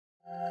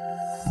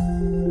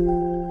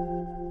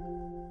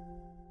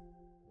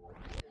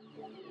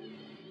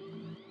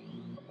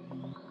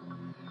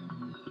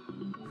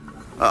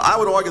I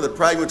would argue that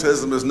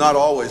pragmatism is not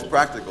always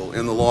practical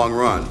in the long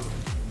run.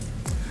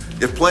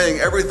 If playing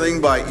everything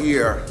by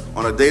ear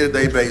on a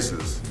day-to-day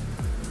basis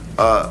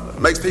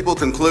makes people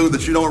conclude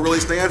that you don't really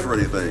stand for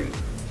anything,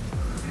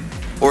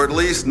 or at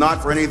least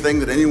not for anything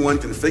that anyone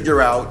can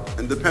figure out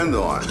and depend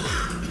on.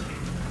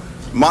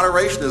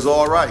 Moderation is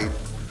all right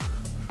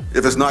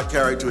if it's not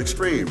carried to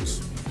extremes.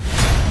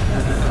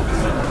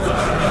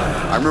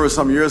 I remember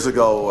some years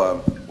ago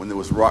when there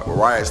was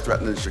riots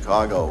threatening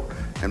Chicago,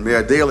 and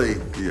Mayor Daley,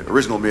 the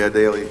original Mayor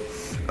Daley,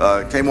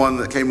 came on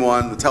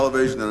the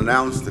television and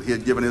announced that he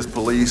had given his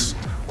police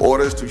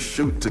orders to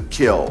shoot to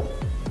kill.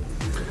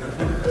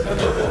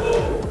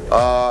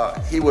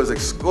 He was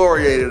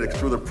excoriated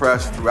through the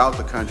press throughout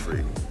the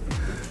country.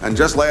 And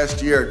just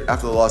last year,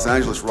 after the Los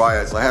Angeles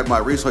riots, I had my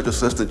research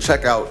assistant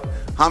check out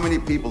how many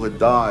people had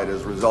died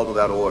as a result of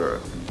that order.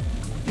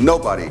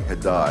 Nobody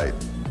had died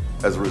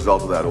as a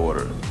result of that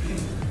order.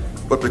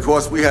 But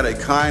because we had a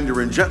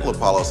kinder and gentler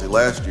policy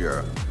last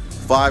year,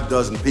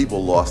 6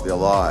 people lost their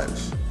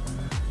lives.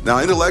 Now,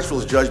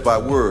 intellectuals judge by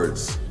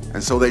words,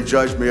 and so they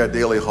judge Mayor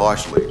Daley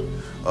harshly.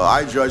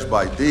 I judge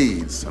by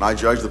deeds, and I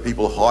judge the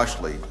people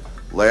harshly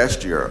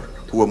last year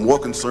who were more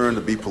concerned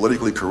to be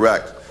politically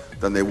correct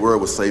than they were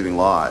with saving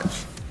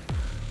lives.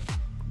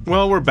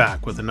 Well, we're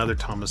back with another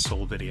Thomas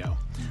Sowell video.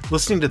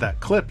 Listening to that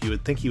clip, you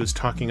would think he was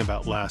talking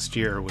about last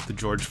year with the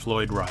George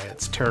Floyd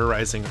riots,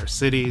 terrorizing our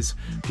cities,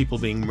 people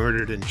being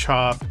murdered and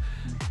chopped,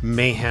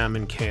 mayhem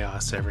and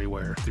chaos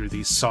everywhere through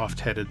these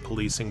soft-headed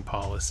policing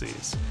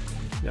policies.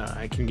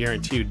 I can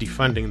guarantee you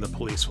defunding the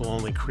police will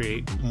only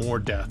create more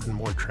death and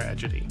more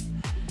tragedy.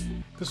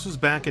 This was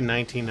back in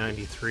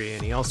 1993,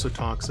 and he also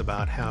talks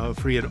about how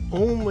if we had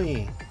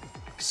only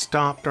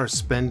stopped our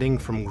spending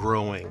from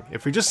growing,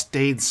 if we just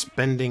stayed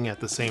spending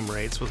at the same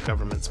rates with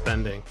government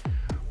spending,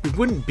 we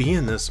wouldn't be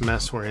in this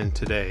mess we're in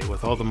today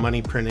with all the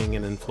money printing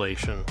and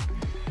inflation.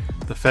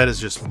 The Fed is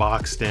just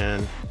boxed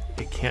in.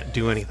 It can't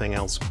do anything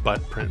else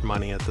but print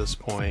money at this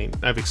point.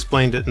 I've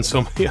explained it in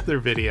so many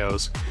other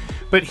videos.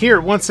 But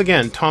here, once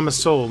again, Thomas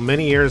Sowell,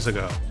 many years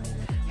ago,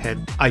 had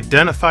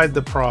identified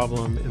the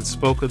problem and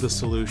spoke of the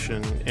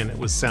solution, and it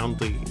was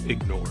soundly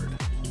ignored.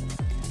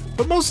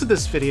 But most of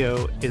this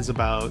video is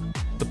about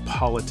the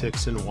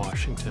politics in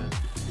Washington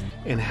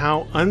and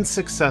how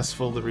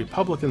unsuccessful the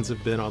Republicans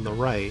have been on the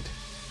right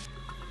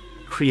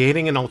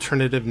creating an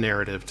alternative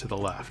narrative to the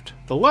left.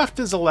 The left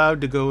is allowed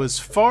to go as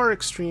far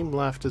extreme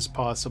left as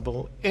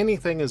possible.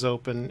 Anything is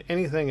open,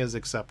 anything is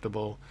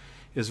acceptable,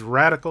 as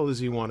radical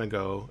as you want to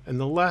go. And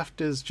the left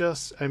is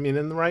just, and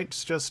the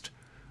right's just,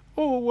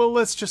 oh, well,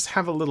 let's just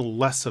have a little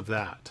less of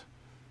that,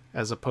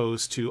 as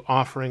opposed to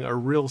offering a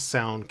real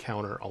sound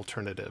counter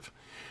alternative.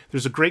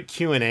 There's a great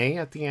Q&A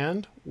at the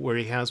end where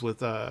he has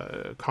with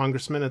a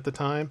congressman at the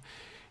time.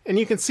 And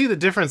you can see the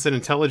difference in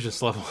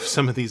intelligence level of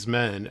some of these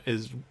men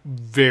is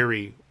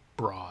very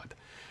broad.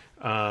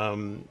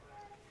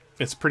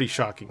 It's pretty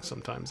shocking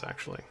sometimes,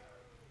 actually.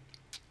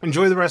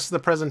 Enjoy the rest of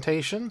the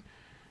presentation,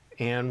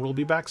 and we'll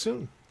be back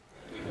soon.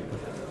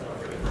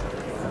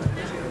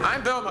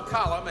 I'm Bill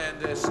McCollum,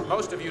 and as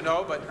most of you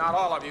know, but not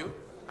all of you,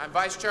 I'm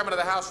Vice Chairman of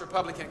the House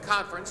Republican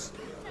Conference,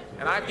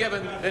 and I've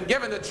been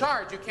given the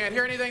charge. You can't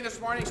hear anything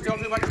this morning? Still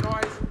too much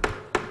noise?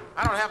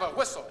 I don't have a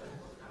whistle.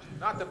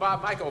 Not the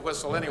Bob Michael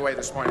whistle anyway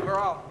this morning. We're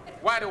all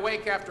wide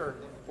awake after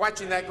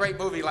watching that great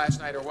movie last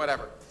night or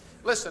whatever.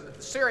 Listen,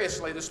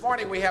 seriously, this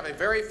morning we have a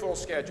very full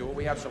schedule.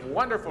 We have some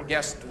wonderful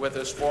guests with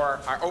us for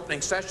our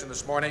opening session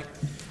this morning,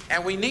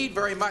 and we need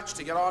very much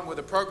to get on with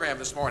the program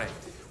this morning.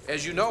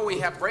 As you know, we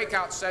have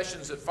breakout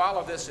sessions that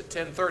follow this at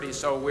 10:30,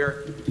 so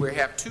we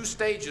have 2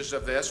 stages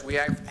of this. We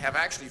have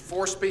actually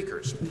 4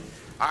 speakers.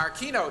 Our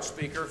keynote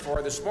speaker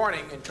for this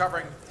morning, in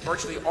covering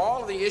virtually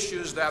all of the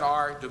issues that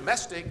are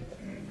domestic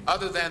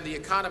other than the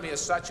economy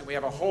as such, and we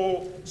have a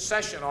whole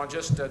session on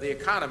just the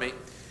economy.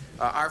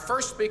 Our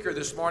first speaker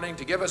this morning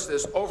to give us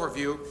this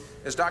overview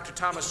is Dr.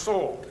 Thomas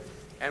Sowell,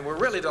 and we're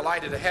really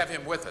delighted to have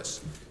him with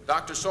us.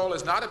 Dr. Sowell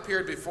has not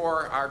appeared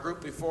before our group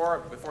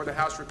before the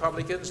House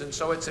Republicans, and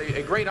so it's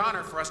a great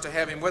honor for us to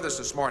have him with us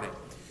this morning.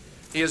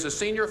 He is a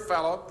senior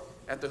fellow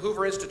at the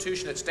Hoover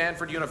Institution at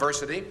Stanford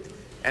University,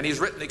 and he's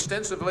written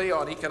extensively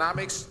on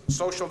economics,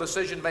 social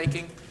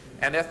decision-making,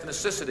 and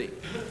ethnicity.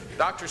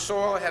 Dr.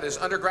 Sowell had his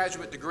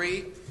undergraduate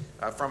degree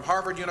from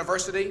Harvard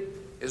University,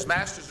 his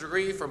master's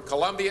degree from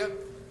Columbia,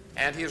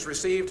 and he has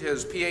received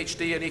his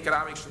PhD in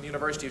economics from the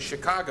University of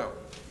Chicago.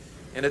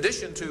 In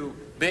addition to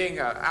being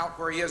out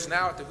where he is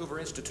now at the Hoover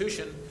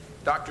Institution,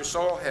 Dr.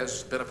 Sowell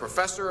has been a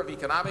professor of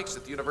economics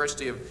at the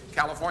University of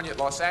California at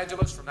Los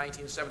Angeles from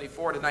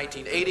 1974 to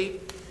 1980,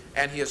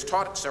 and he has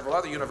taught at several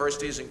other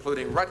universities,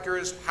 including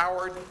Rutgers,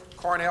 Howard,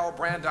 Cornell,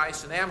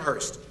 Brandeis, and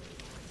Amherst.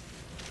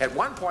 At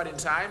one point in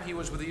time, he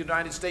was with the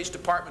United States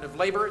Department of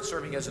Labor,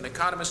 serving as an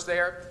economist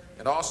there,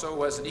 and also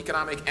was an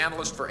economic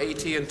analyst for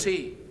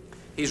AT&T.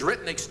 He's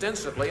written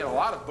extensively in a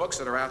lot of books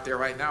that are out there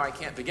right now. I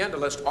can't begin to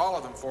list all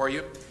of them for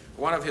you.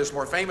 One of his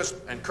more famous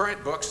and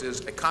current books is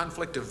A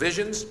Conflict of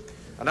Visions.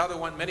 Another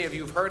one many of you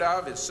have heard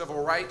of is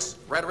Civil Rights,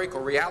 Rhetoric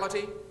or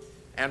Reality.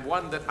 And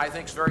one that I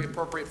think is very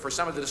appropriate for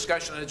some of the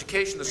discussion on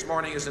education this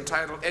morning is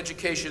entitled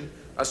Education,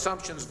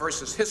 Assumptions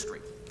versus History.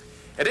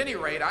 At any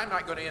rate, I'm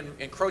not going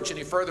to encroach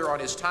any further on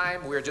his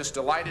time. We're just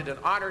delighted and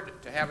honored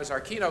to have as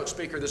our keynote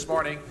speaker this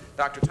morning,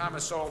 Dr.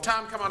 Thomas Sowell.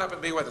 Tom, come on up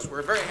and be with us.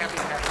 We're very happy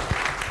to have you.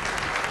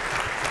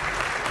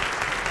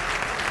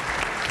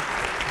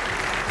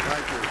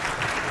 Thank you.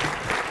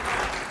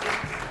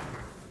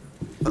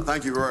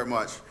 Thank you very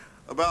much.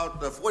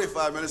 About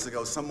 45 minutes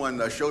ago,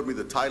 someone showed me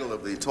the title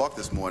of the talk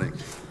this morning,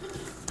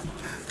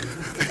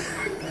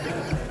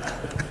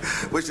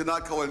 which did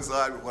not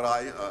coincide with what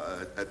I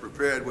had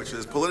prepared, which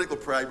is political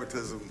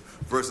pragmatism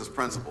versus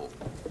principle.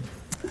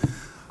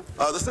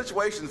 The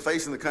situation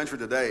facing the country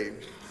today,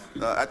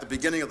 at the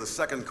beginning of the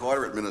second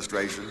Carter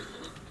administration,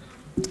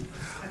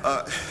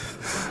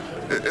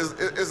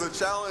 is a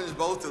challenge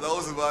both to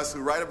those of us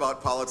who write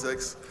about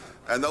politics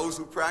and those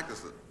who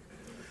practice it.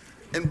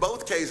 In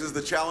both cases,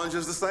 the challenge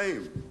is the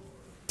same.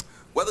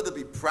 Whether to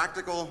be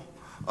practical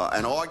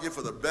and argue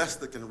for the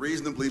best that can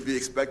reasonably be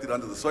expected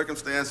under the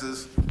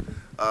circumstances,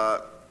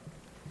 or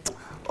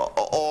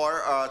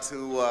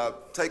to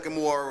take a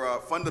more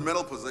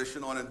fundamental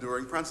position on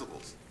enduring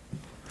principles.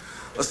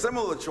 A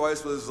similar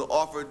choice was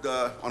offered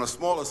on a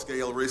smaller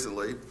scale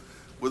recently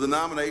with the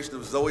nomination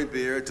of Zoe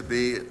Beard to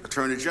be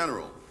Attorney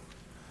General.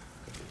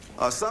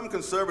 Some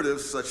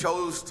conservatives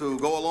chose to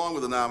go along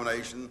with the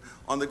nomination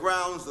on the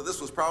grounds that this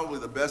was probably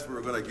the best we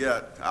were going to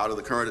get out of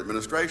the current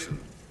administration,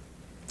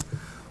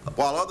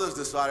 while others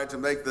decided to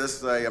make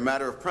this a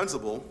matter of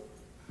principle,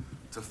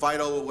 to fight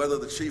over whether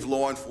the chief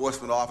law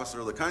enforcement officer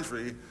of the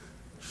country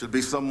should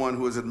be someone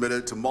who is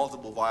admitted to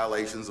multiple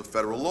violations of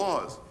federal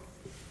laws.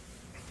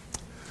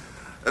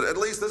 At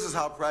least this is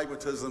how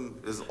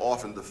pragmatism is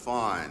often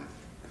defined.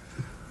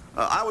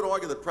 I would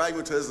argue that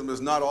pragmatism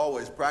is not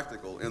always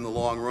practical in the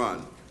long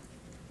run.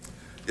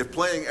 If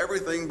playing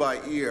everything by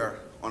ear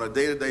on a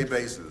day-to-day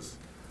basis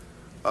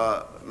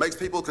makes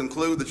people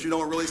conclude that you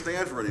don't really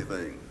stand for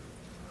anything,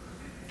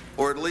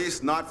 or at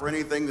least not for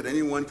anything that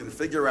anyone can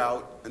figure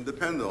out and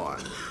depend on.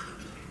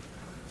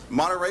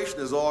 Moderation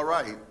is all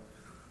right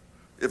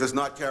if it's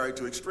not carried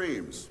to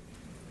extremes.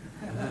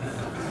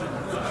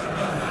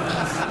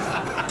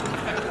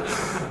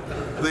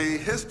 The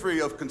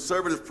history of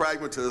conservative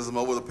pragmatism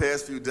over the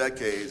past few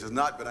decades has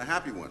not been a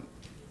happy one.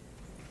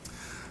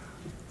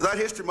 That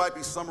history might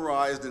be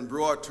summarized in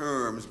broad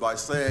terms by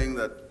saying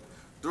that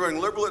during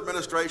liberal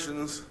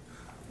administrations,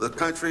 the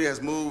country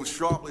has moved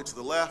sharply to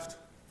the left,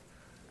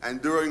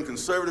 and during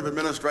conservative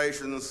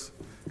administrations,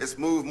 it's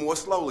moved more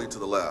slowly to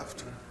the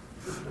left.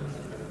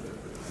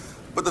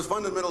 But the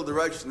fundamental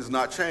direction has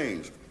not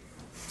changed.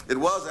 It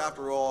was,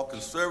 after all,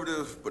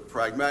 conservative but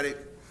pragmatic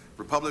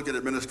Republican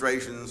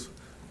administrations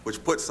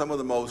which put some of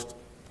the most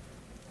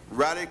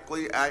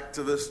radically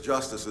activist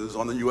justices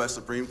on the U.S.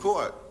 Supreme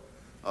Court.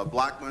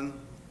 Blackmun,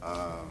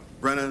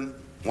 Brennan,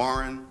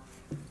 Warren.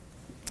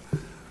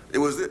 It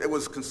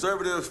was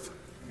conservative,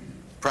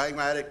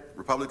 pragmatic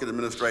Republican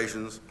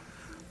administrations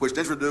which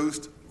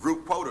introduced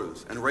group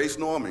quotas and race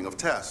norming of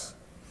tests,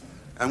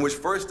 and which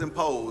first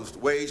imposed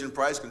wage and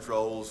price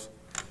controls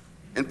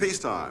in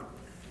peacetime.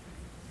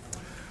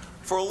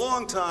 For a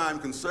long time,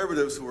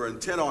 conservatives who were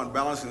intent on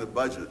balancing the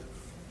budget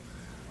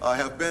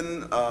have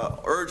been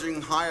urging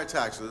higher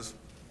taxes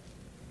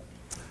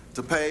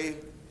to pay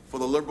for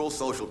the liberal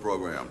social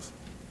programs.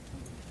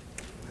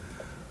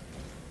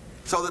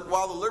 So that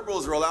while the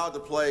liberals are allowed to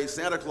play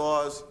Santa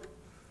Claus,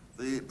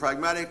 the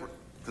pragmatic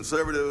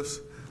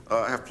conservatives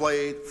have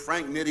played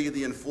Frank Nitti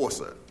the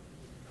Enforcer.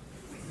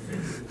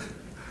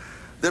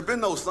 There have been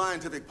no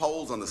scientific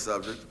polls on the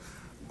subject,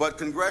 but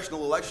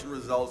congressional election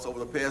results over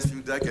the past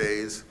few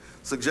decades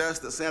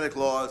suggest that Santa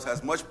Claus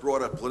has much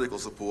broader political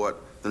support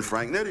than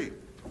Frank Nitti.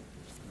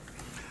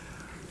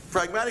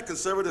 Pragmatic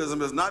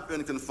conservatism has not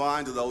been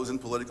confined to those in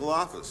political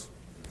office.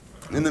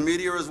 In the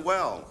media as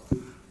well,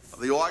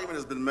 the argument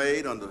has been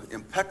made under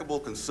impeccable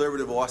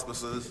conservative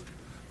auspices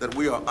that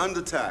we are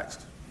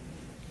undertaxed,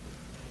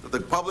 that the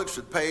public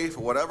should pay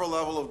for whatever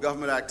level of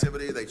government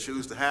activity they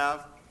choose to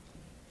have.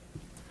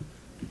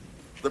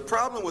 The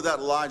problem with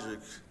that logic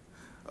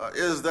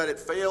is that it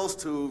fails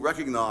to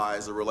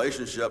recognize a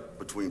relationship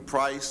between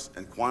price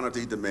and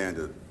quantity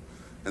demanded,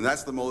 and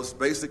that's the most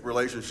basic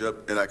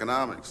relationship in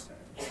economics.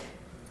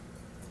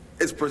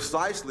 It's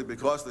precisely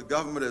because the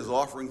government is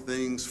offering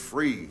things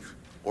free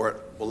or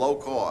at below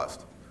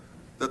cost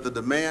that the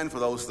demand for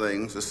those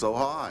things is so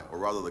high, or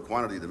rather the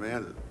quantity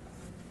demanded.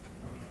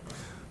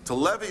 To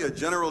levy a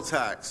general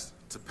tax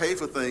to pay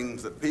for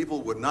things that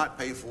people would not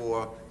pay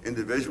for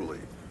individually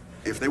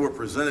if they were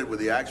presented with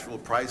the actual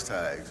price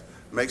tags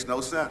makes no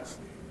sense.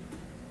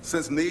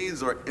 Since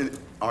needs are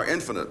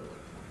infinite,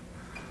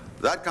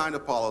 that kind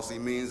of policy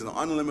means an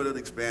unlimited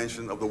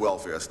expansion of the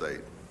welfare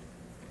state.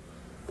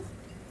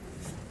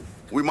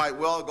 We might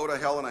well go to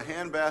hell in a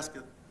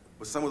handbasket,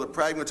 but some of the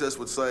pragmatists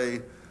would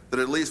say that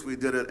at least we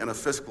did it in a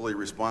fiscally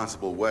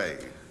responsible way.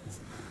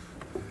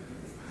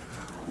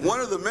 One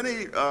of the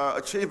many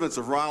achievements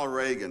of Ronald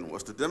Reagan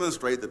was to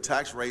demonstrate that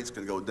tax rates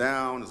can go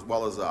down as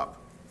well as up.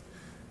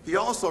 He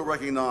also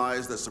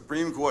recognized that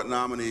Supreme Court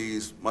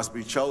nominees must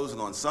be chosen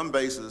on some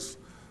basis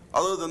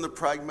other than the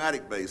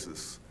pragmatic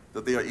basis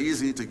that they are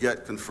easy to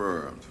get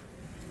confirmed.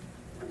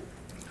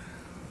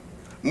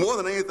 More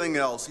than anything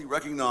else, he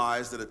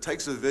recognized that it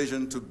takes a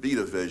vision to beat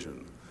a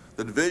vision,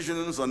 that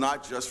visions are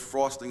not just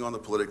frosting on the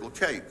political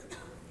cake.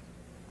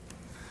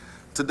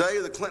 Today,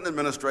 the Clinton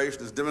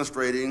administration is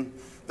demonstrating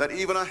that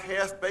even a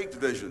half-baked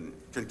vision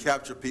can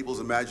capture people's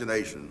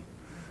imagination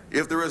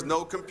if there is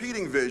no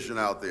competing vision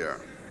out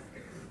there.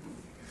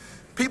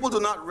 People do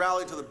not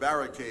rally to the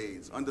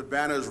barricades under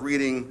banners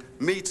reading,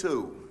 "Me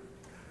too,"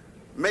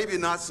 "Maybe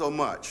not so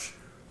much,"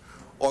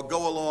 or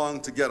 "Go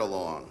along to get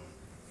along."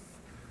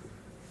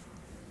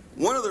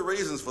 One of the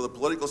reasons for the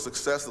political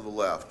success of the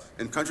left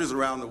in countries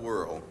around the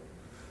world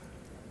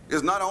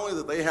is not only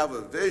that they have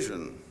a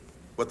vision,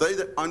 but they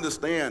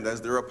understand,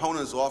 as their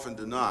opponents often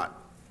do not,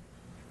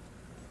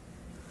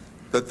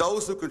 that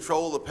those who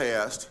control the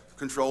past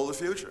control the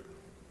future.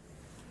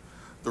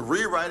 The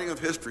rewriting of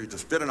history to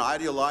fit an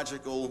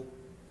ideological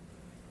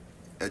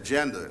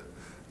agenda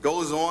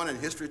goes on in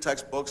history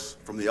textbooks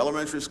from the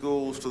elementary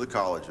schools to the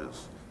colleges,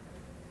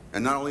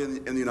 and not only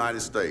in the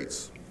United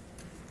States.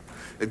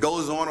 It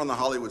goes on the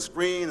Hollywood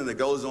screen, and it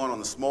goes on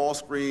the small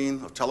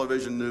screen of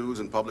television news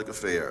and public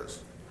affairs.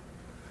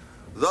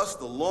 Thus,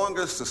 the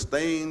longest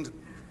sustained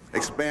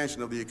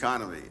expansion of the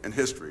economy in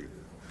history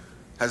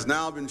has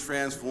now been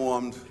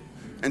transformed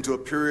into a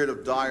period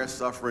of dire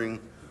suffering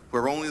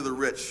where only the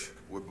rich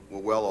were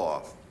well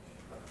off.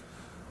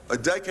 A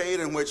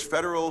decade in which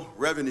federal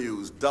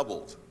revenues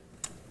doubled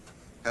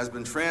has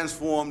been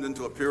transformed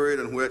into a period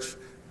in which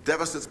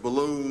deficits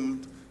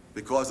ballooned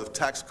because of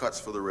tax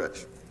cuts for the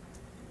rich.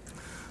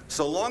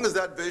 So long as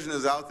that vision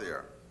is out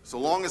there, so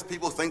long as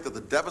people think that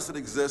the deficit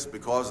exists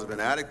because of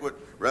inadequate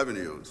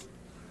revenues,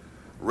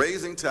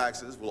 raising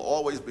taxes will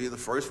always be the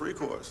first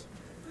recourse.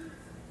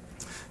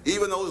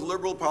 Even those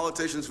liberal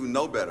politicians who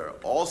know better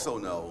also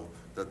know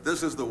that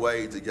this is the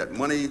way to get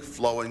money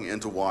flowing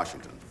into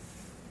Washington.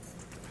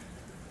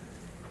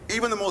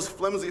 Even the most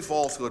flimsy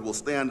falsehood will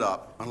stand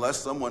up unless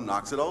someone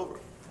knocks it over.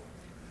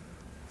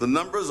 The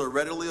numbers are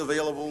readily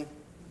available,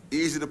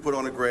 easy to put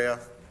on a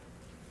graph.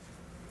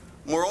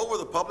 Moreover,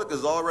 the public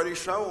has already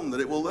shown that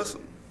it will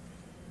listen.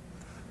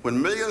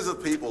 When millions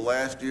of people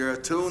last year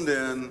tuned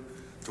in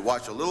to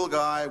watch a little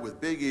guy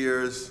with big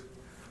ears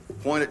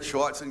point at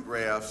charts and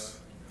graphs,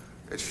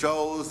 it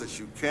shows that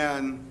you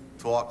can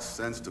talk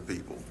sense to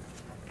people,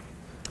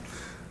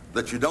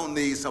 that you don't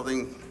need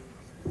something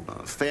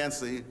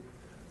fancy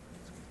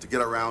to get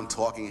around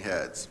talking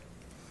heads.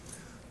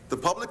 The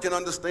public can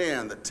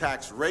understand that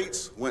tax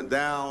rates went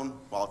down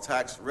while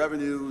tax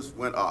revenues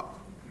went up.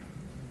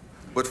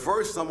 But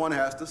first, someone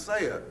has to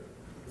say it.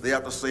 They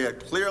have to say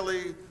it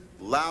clearly,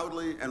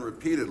 loudly, and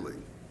repeatedly.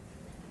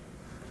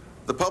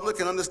 The public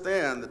can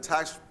understand that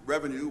tax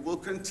revenue will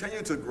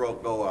continue to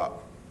go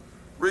up,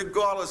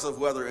 regardless of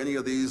whether any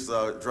of these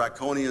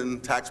draconian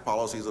tax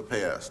policies are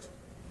passed.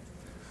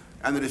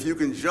 And that if you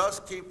can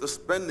just keep the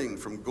spending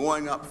from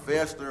going up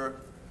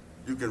faster,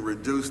 you can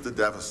reduce the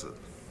deficit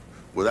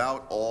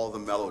without all the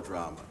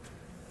melodrama.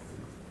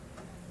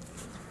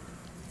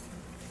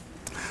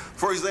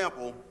 For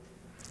example,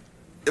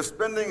 if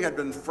spending had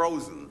been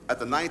frozen at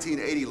the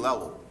 1980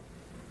 level,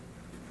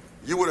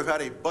 you would have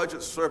had a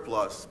budget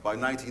surplus by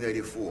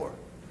 1984.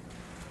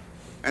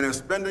 And if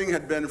spending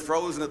had been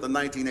frozen at the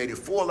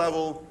 1984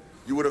 level,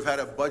 you would have had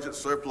a budget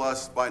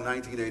surplus by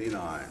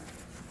 1989.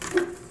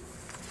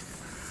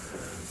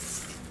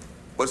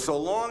 But so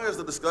long as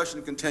the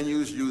discussion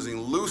continues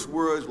using loose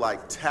words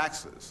like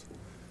taxes,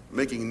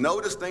 making no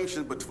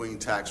distinction between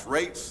tax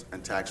rates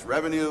and tax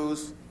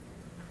revenues,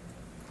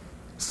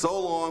 so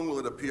long will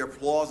it appear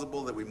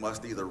plausible that we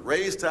must either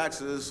raise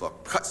taxes or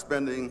cut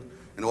spending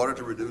in order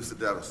to reduce the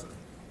deficit.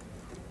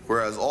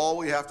 Whereas all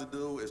we have to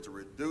do is to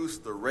reduce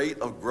the rate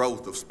of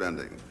growth of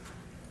spending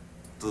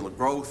to the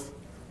growth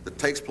that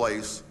takes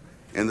place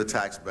in the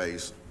tax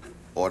base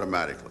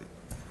automatically.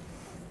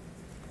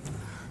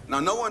 Now,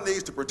 no one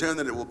needs to pretend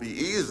that it will be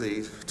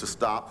easy to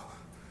stop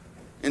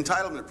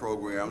entitlement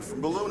programs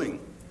from ballooning.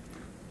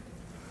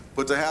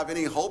 But to have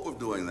any hope of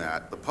doing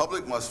that, the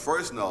public must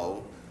first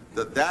know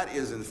that that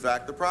is in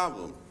fact the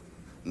problem,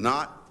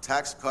 not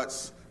tax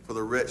cuts for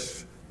the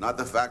rich, not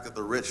the fact that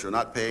the rich are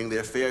not paying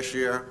their fair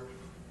share.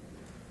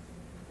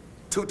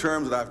 Two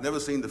terms that I've never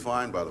seen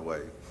defined, by the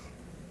way.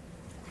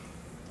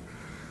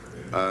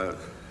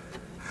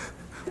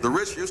 The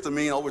rich used to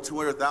mean over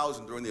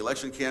 200,000 during the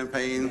election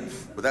campaign,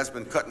 but that's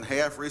been cut in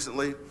half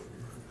recently.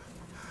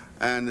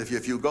 And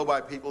if you go by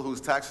people whose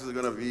taxes are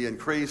going to be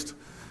increased,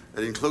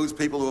 it includes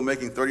people who are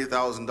making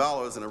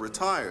 $30,000 and are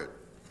retired.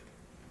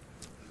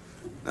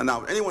 And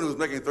now, anyone who's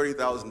making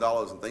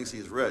 $30,000 and thinks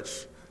he's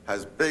rich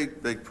has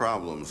big, big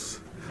problems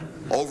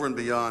over and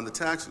beyond the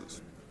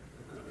taxes.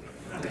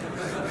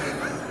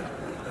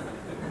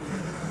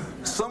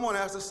 Someone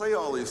has to say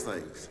all these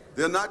things.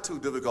 They're not too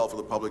difficult for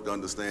the public to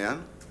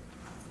understand.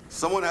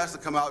 someone has to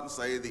come out and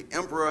say the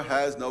emperor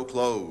has no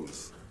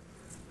clothes,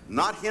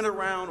 not hint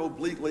around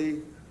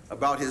obliquely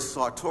about his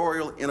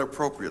sartorial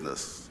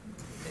inappropriateness.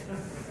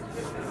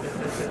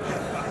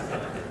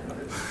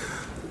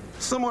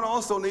 Someone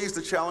also needs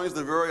to challenge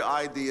the very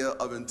idea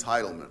of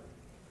entitlement.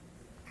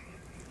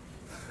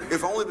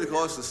 If only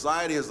because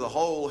society as a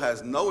whole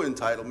has no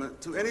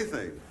entitlement to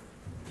anything.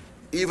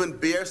 Even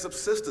bare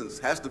subsistence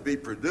has to be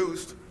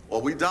produced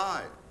or we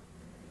die.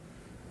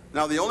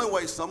 Now, the only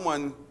way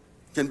someone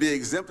can be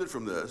exempted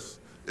from this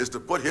is to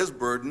put his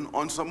burden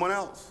on someone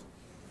else,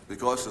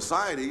 because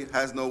society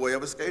has no way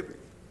of escaping.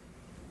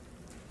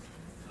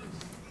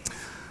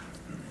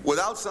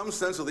 Without some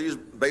sense of these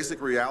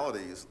basic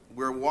realities,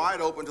 we're wide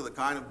open to the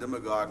kind of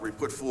demagoguery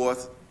put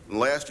forth in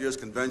last year's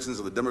conventions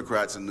of the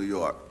Democrats in New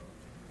York,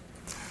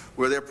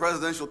 where their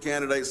presidential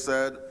candidate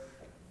said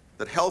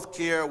that health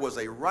care was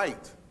a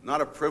right, not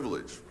a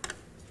privilege.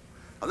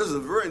 Now, this is a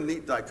very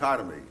neat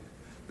dichotomy,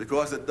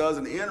 because it does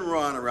an end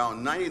run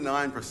around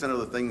 99% of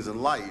the things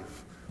in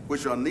life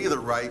which are neither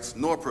rights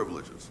nor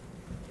privileges,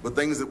 but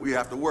things that we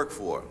have to work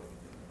for,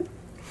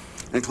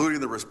 including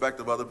the respect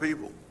of other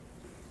people.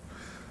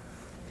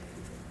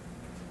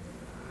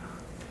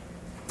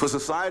 For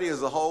society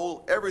as a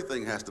whole,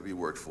 everything has to be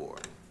worked for.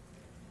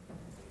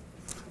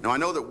 Now, I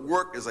know that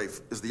work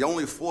is the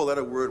only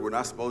four-letter word we're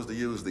not supposed to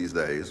use these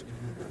days,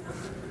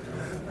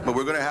 but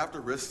we're going to have to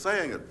risk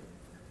saying it.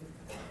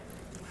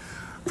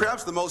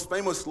 Perhaps the most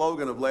famous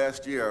slogan of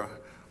last year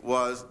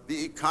was,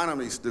 "The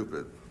economy,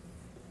 stupid."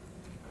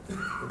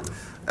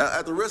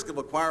 At the risk of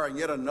acquiring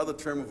yet another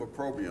term of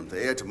opprobrium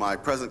to add to my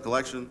present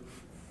collection,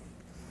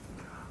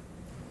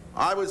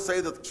 I would say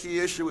that the key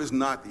issue is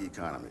not the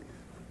economy,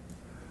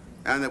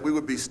 and that we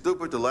would be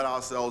stupid to let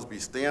ourselves be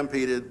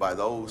stampeded by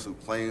those who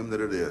claim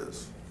that it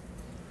is.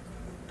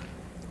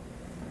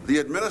 The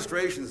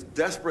administration's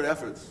desperate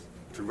efforts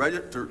to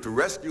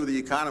rescue the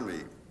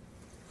economy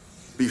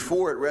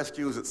before it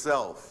rescues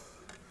itself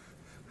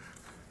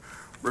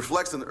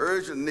reflects an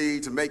urgent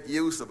need to make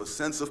use of a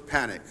sense of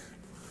panic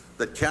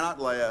that cannot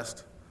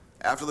last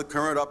after the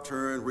current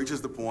upturn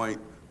reaches the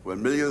point where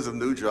millions of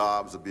new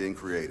jobs are being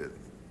created.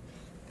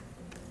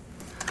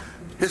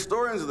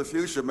 Historians of the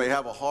future may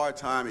have a hard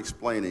time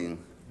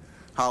explaining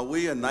how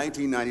we in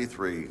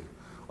 1993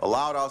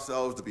 allowed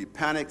ourselves to be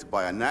panicked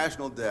by a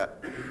national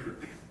debt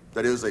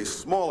that is a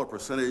smaller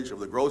percentage of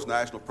the gross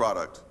national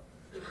product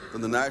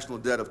than the national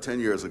debt of 10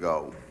 years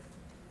ago,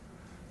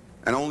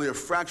 and only a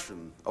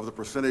fraction of the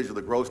percentage of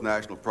the gross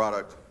national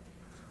product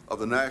of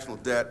the national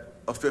debt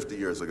of 50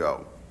 years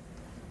ago,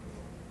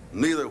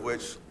 neither of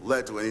which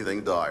led to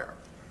anything dire.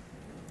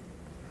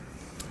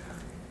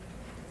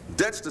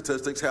 Debt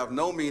statistics have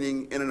no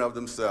meaning in and of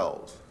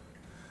themselves.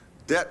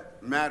 Debt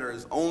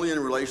matters only in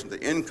relation to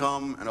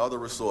income and other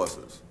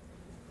resources.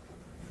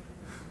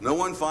 No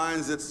one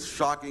finds it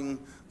shocking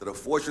that a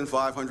Fortune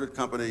 500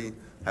 company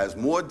has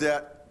more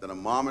debt than a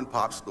mom and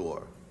pop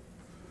store.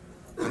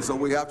 And so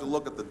we have to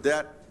look at the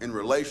debt in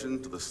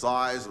relation to the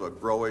size of a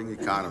growing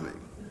economy.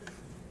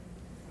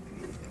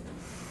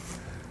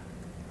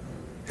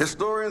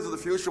 Historians of the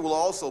future will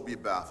also be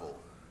baffled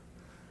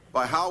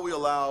by how we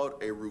allowed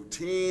a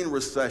routine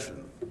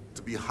recession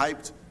to be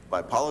hyped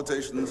by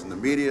politicians and the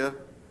media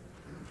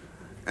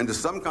into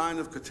some kind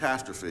of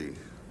catastrophe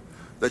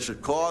that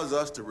should cause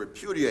us to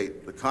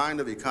repudiate the kind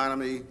of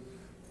economy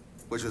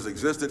which has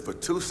existed for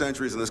 2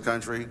 centuries in this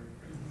country,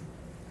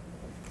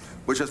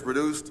 which has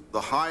produced the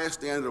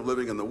highest standard of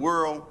living in the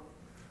world,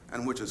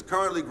 and which is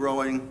currently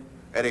growing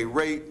at a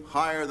rate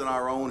higher than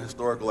our own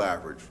historical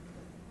average.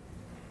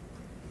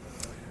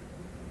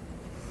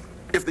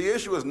 If the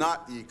issue is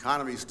not the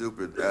economy,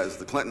 stupid, as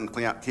the Clinton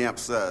camp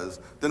says,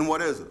 then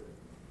what is it?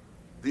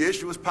 The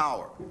issue is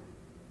power,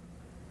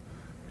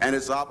 and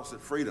its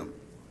opposite, freedom.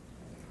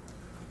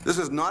 This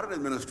is not an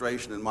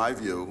administration, in my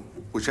view,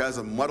 which has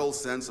a muddled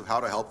sense of how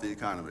to help the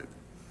economy.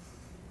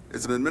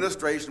 It's an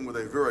administration with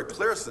a very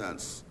clear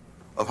sense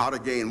of how to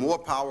gain more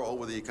power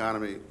over the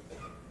economy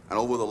and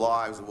over the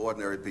lives of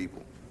ordinary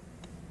people.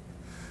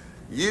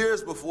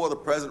 Years before the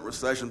present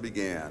recession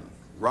began,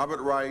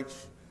 Robert Reich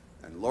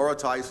and Laura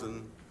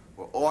Tyson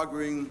were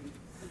arguing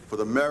for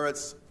the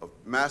merits of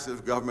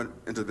massive government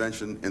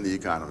intervention in the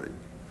economy.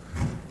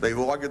 They've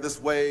argued this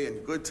way in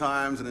good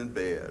times and in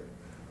bad,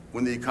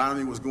 when the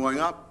economy was going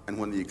up and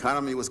when the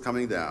economy was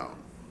coming down.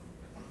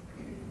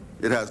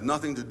 It has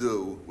nothing to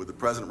do with the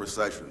present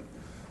recession,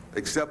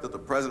 except that the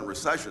present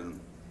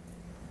recession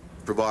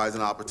provides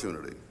an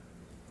opportunity.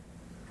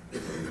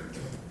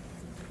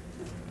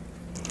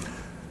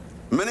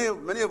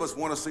 Many of us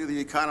want to see the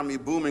economy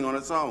booming on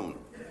its own.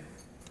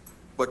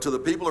 But to the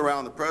people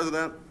around the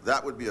president,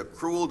 that would be a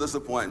cruel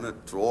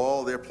disappointment to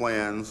all their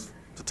plans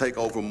to take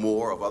over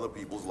more of other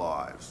people's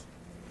lives.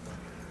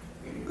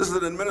 This is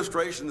an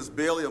administration that's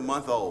barely a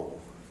month old,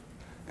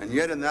 and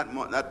yet in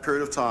that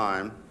period of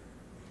time,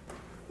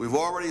 we've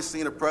already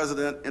seen a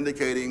president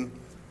indicating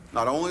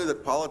not only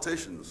that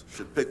politicians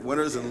should pick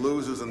winners and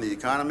losers in the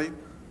economy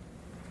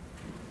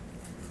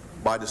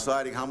by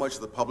deciding how much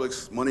of the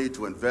public's money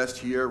to invest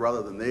here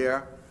rather than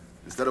there,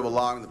 instead of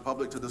allowing the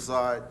public to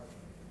decide.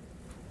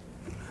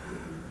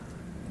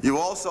 You've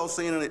also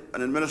seen an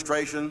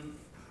administration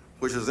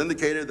which has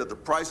indicated that the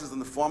prices in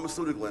the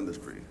pharmaceutical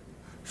industry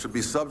should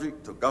be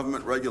subject to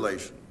government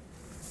regulation,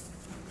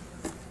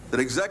 that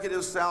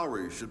executive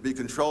salaries should be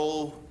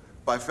controlled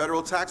by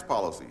federal tax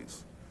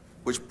policies,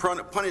 which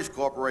punish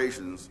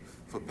corporations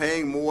for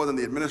paying more than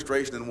the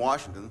administration in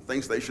Washington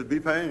thinks they should be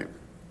paying.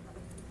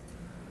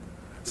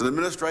 It's an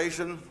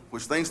administration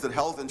which thinks that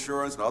health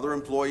insurance and other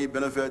employee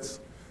benefits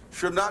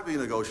should not be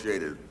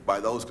negotiated by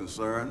those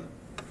concerned,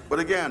 but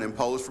again,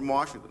 imposed from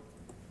Washington.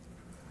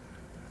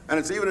 And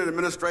it's even an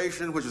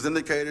administration which has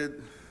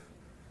indicated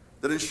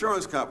that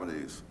insurance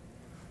companies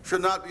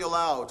should not be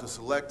allowed to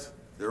select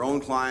their own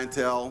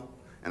clientele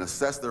and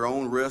assess their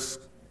own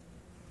risks,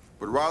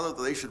 but rather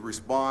that they should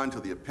respond to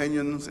the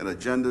opinions and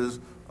agendas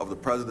of the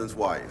president's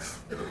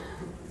wife.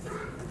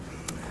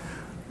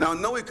 Now,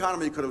 no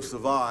economy could have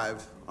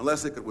survived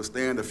unless it could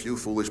withstand a few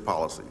foolish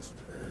policies.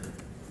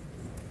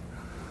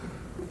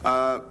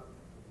 A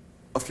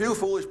few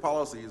foolish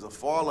policies are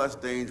far less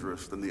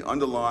dangerous than the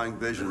underlying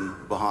vision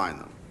behind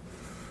them,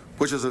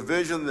 which is a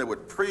vision that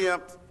would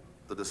preempt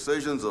the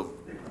decisions of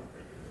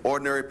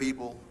ordinary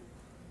people,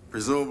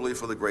 presumably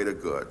for the greater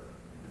good.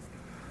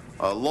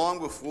 Long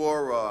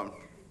before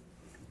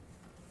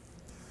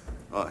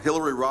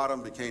Hillary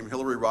Rodham became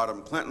Hillary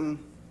Rodham Clinton,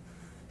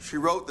 she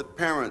wrote that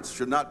parents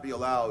should not be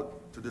allowed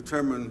to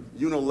determine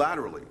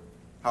unilaterally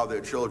how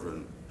their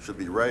children should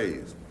be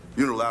raised.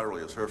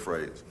 Unilaterally is her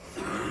phrase.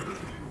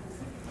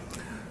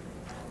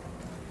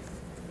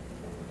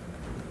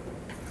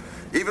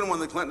 Even when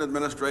the Clinton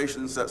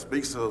administration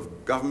speaks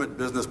of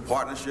government-business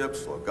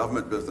partnerships or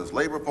government-business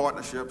labor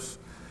partnerships,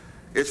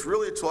 it's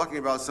really talking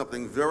about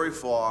something very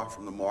far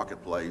from the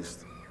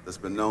marketplace that's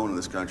been known in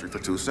this country for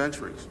 2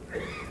 centuries.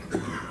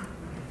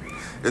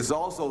 It's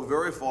also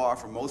very far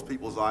from most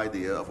people's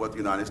idea of what the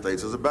United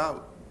States is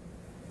about.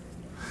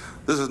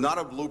 This is not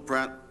a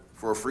blueprint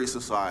for a free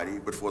society,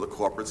 but for the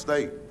corporate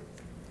state.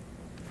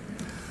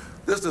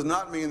 This does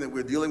not mean that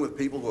we're dealing with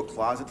people who are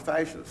closet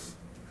fascists.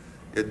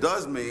 It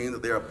does mean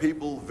that there are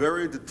people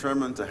very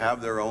determined to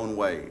have their own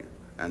way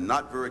and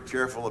not very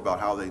careful about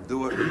how they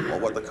do it or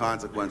what the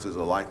consequences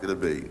are likely to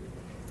be.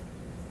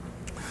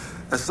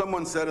 As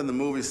someone said in the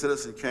movie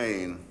Citizen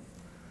Kane,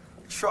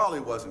 Charlie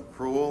wasn't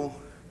cruel,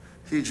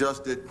 he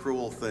just did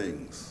cruel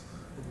things.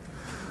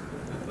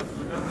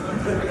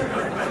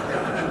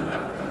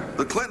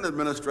 The Clinton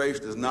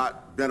administration is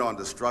not bent on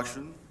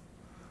destruction.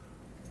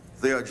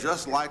 They are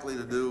just likely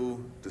to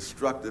do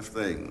destructive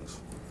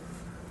things.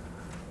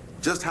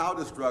 Just how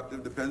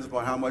destructive depends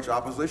upon how much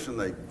opposition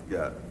they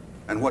get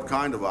and what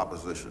kind of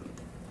opposition.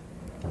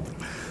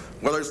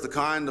 Whether it's the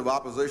kind of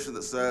opposition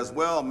that says,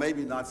 well,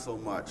 maybe not so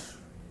much,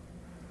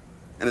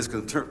 and is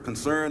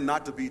concerned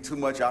not to be too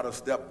much out of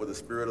step with the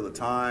spirit of the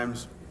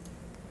times,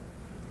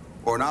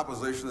 or an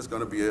opposition that's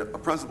going to be a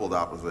principled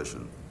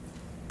opposition.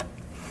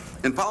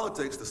 In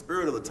politics, the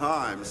spirit of the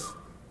times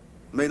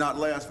may not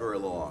last very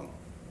long.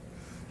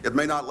 It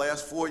may not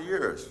last 4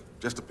 years,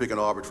 just to pick an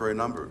arbitrary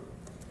number.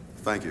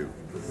 Thank you.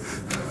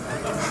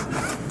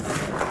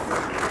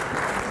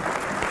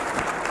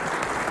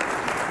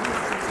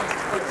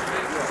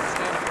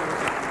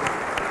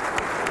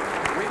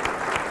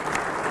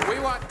 We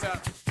want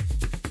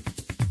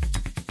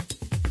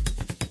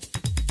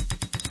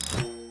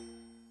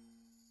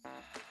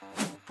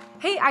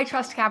Hey,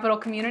 iTrustCapital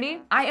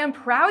community. I am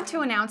proud to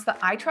announce that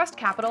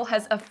iTrustCapital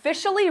has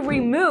officially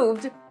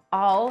removed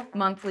all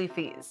monthly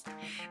fees.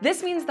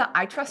 This means that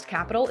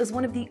iTrustCapital is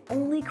one of the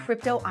only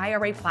crypto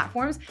IRA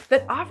platforms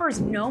that offers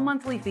no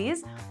monthly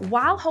fees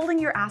while holding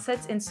your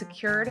assets in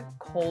secured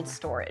cold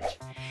storage.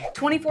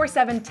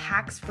 24/7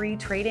 tax-free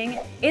trading,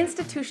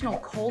 institutional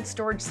cold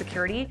storage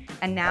security,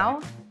 and now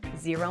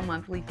 0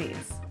 monthly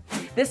fees.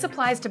 This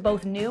applies to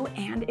both new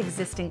and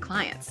existing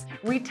clients.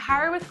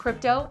 Retire with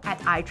crypto at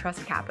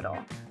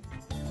iTrustCapital.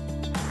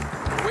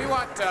 We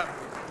want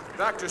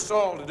Dr.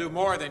 Sowell to do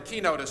more than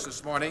keynote us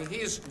this morning.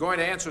 He's going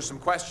to answer some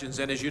questions,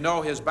 and as you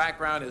know, his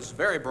background is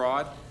very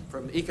broad,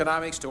 from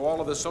economics to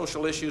all of the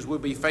social issues we'll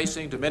be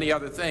facing to many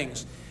other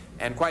things,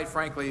 and quite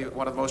frankly,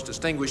 one of the most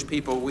distinguished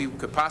people we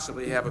could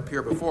possibly have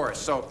appear before us.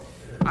 So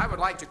I would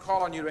like to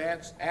call on you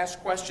to ask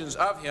questions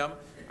of him.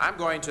 I'm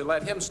going to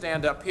let him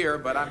stand up here,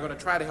 but I'm going to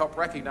try to help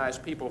recognize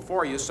people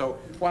for you. So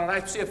why don't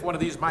I see if one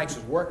of these mics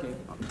is working?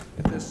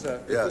 If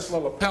this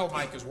little lapel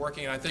mic is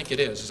working, and I think it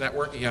is. Is that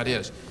working? Yeah, it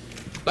is.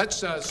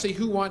 Let's see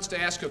who wants to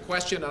ask a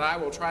question, and I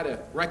will try to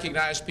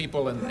recognize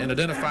people and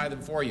identify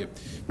them for you.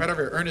 Right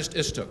over here, Ernest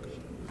Istook.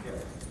 Yeah.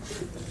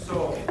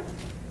 So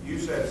you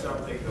said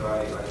something that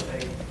I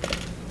think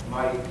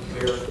might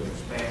bear some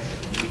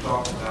expansion. You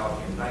talked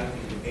about in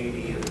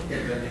 1980, and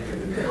then it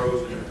had been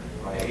frozen.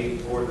 By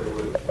 84, there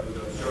was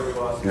a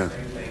surplus, the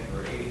same thing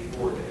for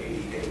 84 to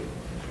 88.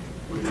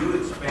 Would you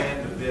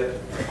expand a bit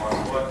on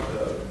what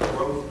the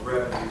growth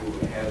revenue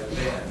has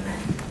been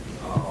and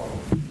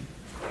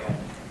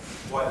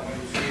what you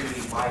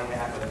see might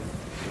happen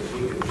if we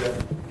could just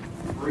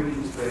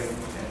freeze things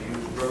and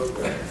use growth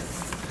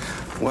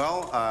revenue? Well,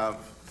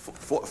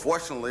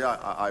 Fortunately,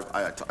 I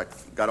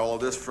got all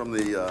of this from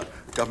the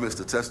government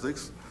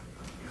statistics.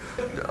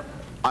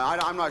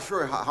 I'm not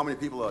sure how many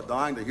people are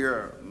dying to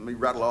hear me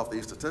rattle off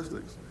these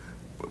statistics.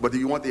 But do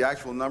you want the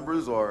actual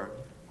numbers, or?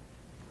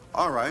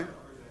 All right.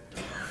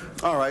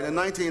 All right. In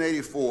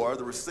 1984,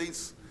 the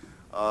receipts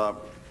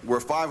were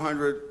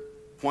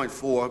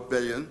 $500.4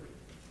 billion.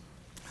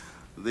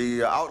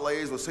 The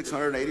outlays were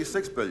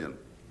 $686 billion.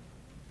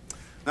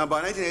 Now,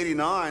 by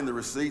 1989, the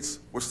receipts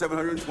were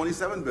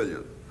 $727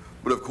 billion.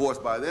 But of course,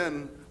 by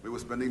then, we were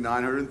spending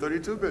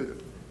 $932 billion.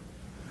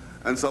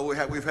 And so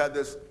we've had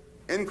this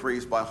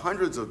increase by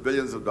hundreds of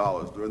billions of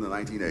dollars during the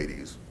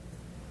 1980s.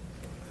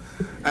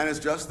 And it's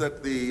just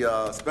that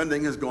the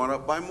spending has gone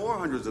up by more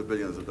hundreds of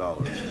billions of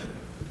dollars.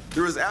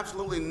 There is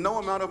absolutely no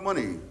amount of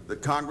money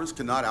that Congress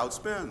cannot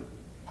outspend.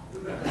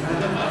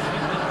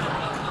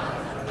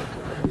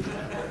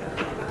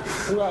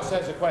 Who else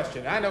has a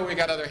question? I know we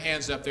got other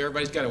hands up there.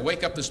 Everybody's got to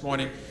wake up this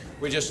morning.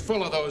 We're just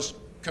full of those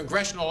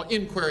congressional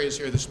inquiries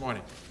here this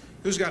morning.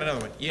 Who's got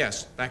another one?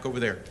 Yes, back over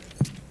there.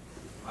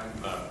 I'm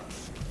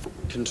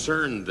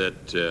concerned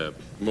that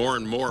more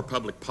and more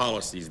public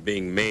policy is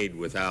being made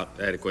without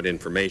adequate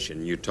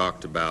information. You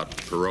talked about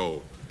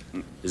Perot.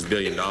 His $1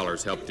 billion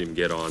helped him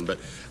get on. But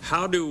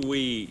how do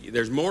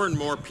there's more and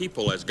more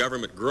people as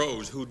government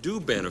grows who do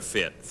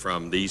benefit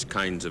from these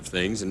kinds of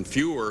things and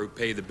fewer who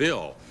pay the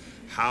bill.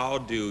 How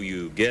do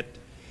you get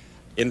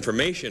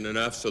information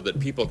enough so that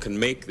people can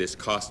make this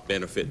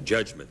cost-benefit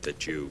judgment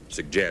that you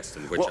suggest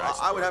and which well,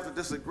 I would have to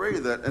disagree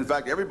that, in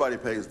fact, everybody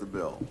pays the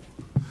bill.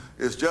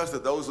 It's just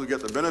that those who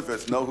get the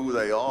benefits know who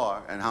they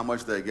are and how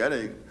much they're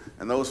getting,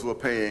 and those who are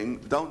paying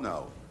don't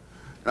know.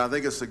 And I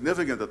think it's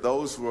significant that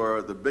those who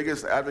are the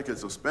biggest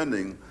advocates of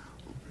spending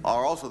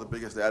are also the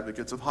biggest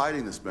advocates of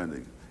hiding the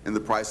spending in the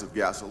price of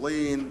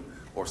gasoline,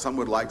 or some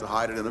would like to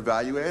hide it in a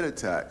value-added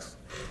tax.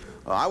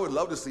 I would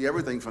love to see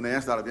everything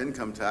financed out of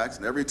income tax,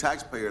 and every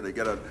taxpayer to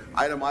get an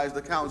itemized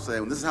account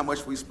saying, this is how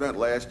much we spent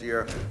last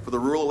year for the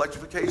Rural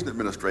Electrification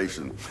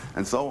Administration,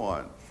 and so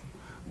on.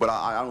 But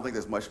I don't think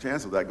there's much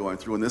chance of that going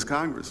through in this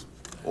Congress,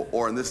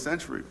 or in this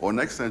century, or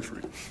next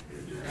century.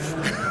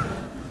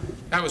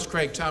 That was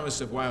Craig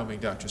Thomas of Wyoming,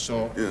 Dr.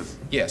 Sowell. Yes.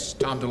 Yes,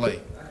 Tom DeLay.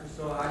 Dr.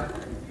 Sowell,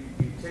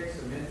 you take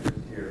some interest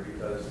here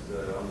because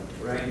on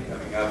the train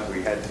coming up,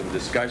 we had some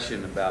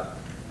discussion about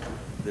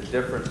the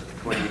difference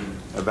between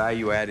a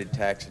value-added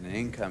tax and an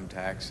income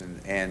tax,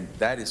 and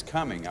that is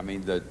coming. I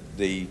mean,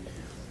 the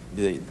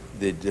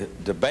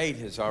debate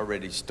has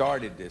already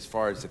started as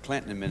far as the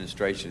Clinton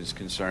administration is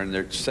concerned.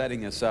 They're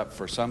setting us up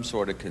for some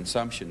sort of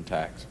consumption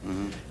tax.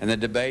 Mm-hmm. And the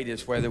debate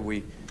is whether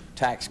we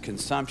tax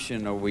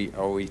consumption or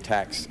we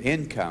tax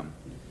income.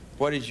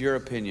 What is your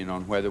opinion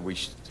on whether we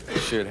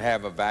should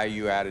have a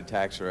value-added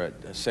tax or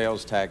a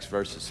sales tax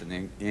versus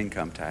an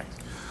income tax?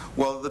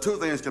 Well, the two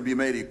things can be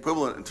made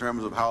equivalent in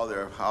terms of how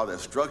they're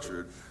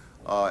structured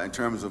in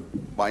terms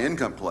of by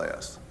income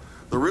class.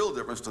 The real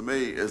difference to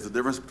me is the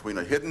difference between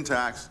a hidden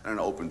tax and an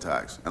open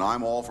tax, and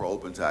I'm all for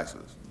open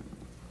taxes.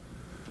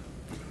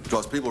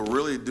 Because people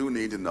really do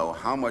need to know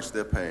how much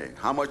they're paying.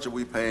 How much are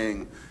we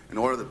paying in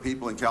order that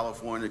people in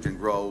California can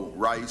grow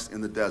rice in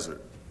the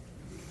desert?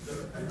 You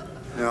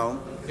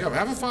know? Yeah,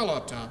 have a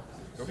follow-up, Tom.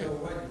 Go ahead. So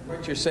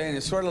what you're saying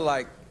is sort of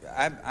like,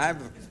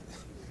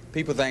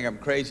 people think I'm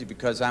crazy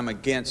because I'm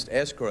against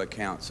escrow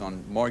accounts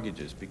on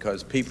mortgages,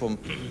 because people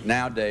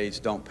nowadays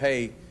don't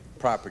pay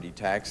property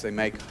tax. They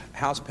make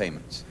house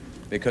payments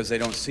because they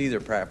don't see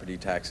their property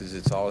taxes.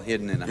 It's all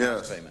hidden in a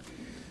house payment.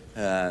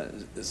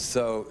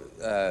 So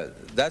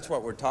that's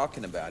what we're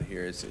talking about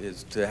here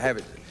is to have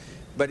it.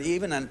 But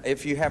even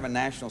if you have a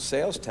national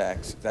sales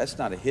tax, that's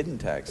not a hidden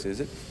tax,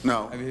 is it?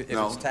 No. I mean, if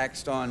no. it's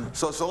taxed on.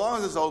 So long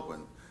as it's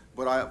open.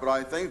 But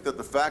I think that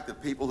the fact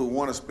that people who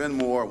want to spend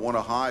more want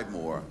to hide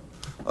more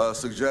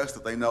suggests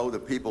that they know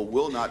that people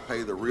will not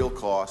pay the real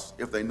costs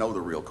if they know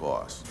the real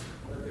costs.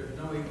 But there's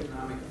no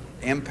economic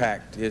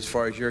impact as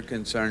far as you're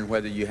concerned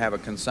whether you have a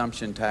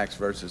consumption tax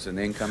versus an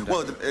income tax?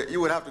 Well, you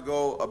would have to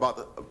go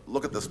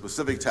look at the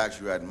specific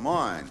tax you had in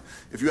mind.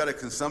 If you had a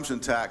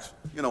consumption tax,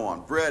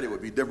 on bread, it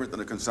would be different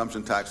than a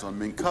consumption tax on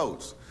mink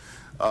coats.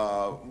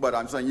 But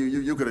I'm saying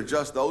you could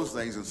adjust those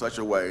things in such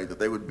a way that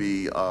they would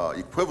be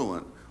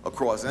equivalent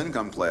across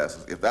income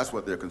classes, if that's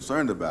what they're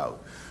concerned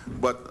about.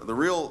 But the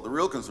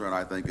real concern,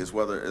 I think, is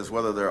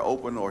whether they're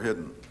open or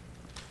hidden.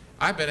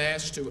 I've been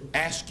asked to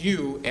ask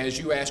you, as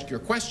you ask your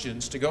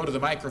questions, to go to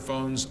the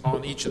microphones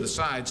on each of the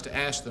sides to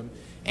ask them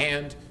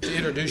and to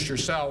introduce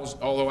yourselves,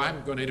 although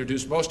I'm going to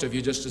introduce most of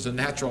you just as a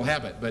natural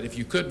habit. But if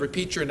you could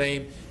repeat your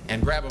name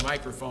and grab a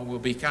microphone, we'll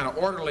be kind of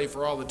orderly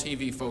for all the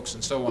TV folks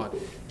and so on.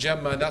 Jim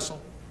Nussel?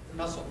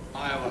 Nussel,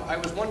 Iowa. I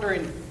was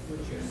wondering, would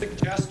you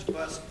suggest to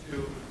us to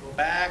go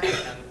back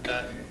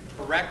and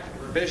correct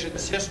the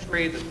revisionist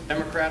history that the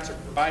Democrats are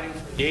providing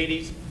for the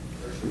 80s,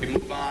 or should we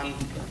move on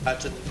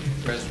to the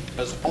future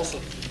as also?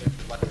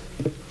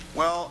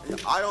 Well,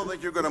 I don't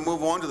think you're going to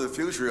move on to the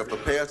future if the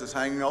past is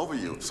hanging over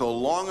you. So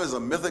long as a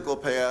mythical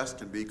past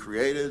can be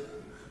created,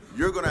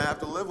 you're going to have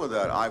to live with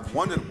that. I've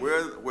wondered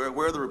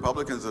where the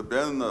Republicans have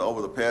been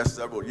over the past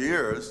several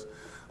years.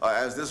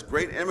 as this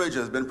great image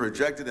has been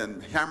projected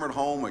and hammered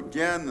home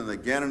again and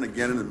again and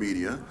again in the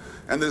media.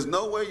 And there's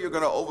no way you're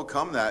going to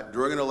overcome that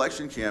during an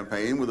election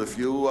campaign with a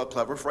few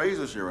clever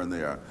phrases here and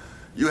there.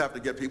 You have to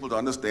get people to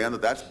understand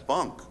that that's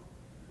bunk.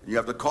 You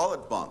have to call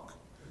it bunk.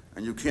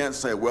 And you can't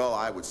say, well,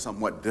 I would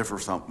somewhat differ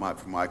from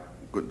my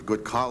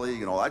good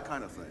colleague and all that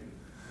kind of thing.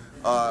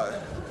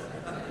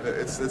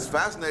 It's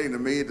fascinating to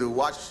me to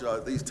watch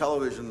these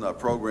television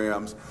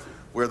programs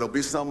where there'll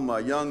be some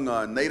young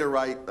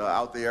Naderite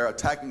out there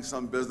attacking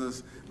some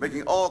business,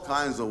 making all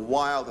kinds of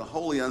wild and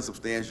wholly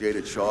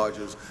unsubstantiated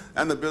charges,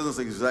 and the business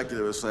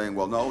executive is saying,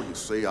 well, no, you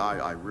see,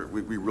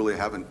 we really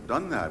haven't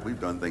done that. We've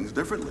done things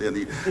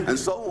differently, and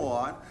so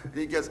on. And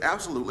he gets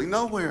absolutely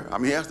nowhere. I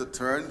mean, he has to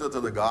turn to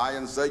the guy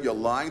and say, you're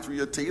lying through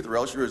your teeth, or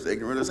else you're as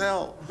ignorant as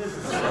hell.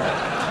 With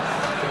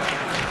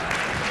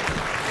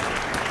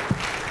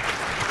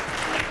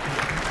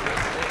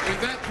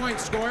that point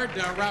scored,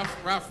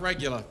 Ralph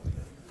Regula.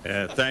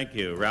 Thank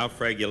you.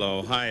 Ralph Regula,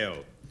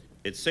 Ohio.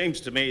 It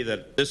seems to me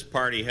that this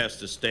party has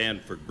to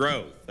stand for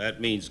growth. That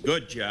means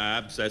good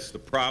jobs. That's the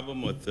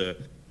problem with the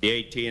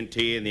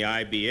AT&T and the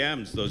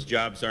IBMs. Those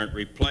jobs aren't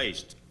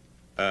replaced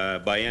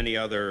by any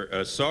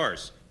other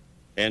source.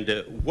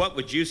 And what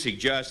would you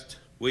suggest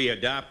we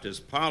adopt as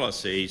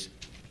policies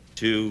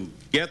to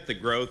get the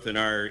growth in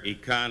our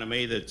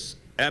economy that's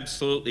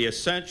absolutely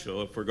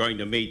essential if we're going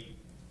to meet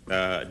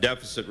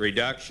deficit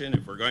reduction,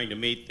 if we're going to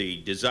meet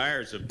the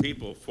desires of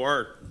people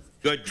for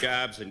good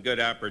jobs and good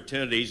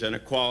opportunities and a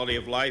quality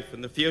of life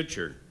in the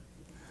future?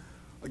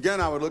 Again,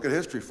 I would look at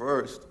history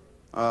first.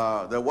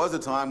 There was a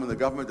time when the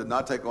government did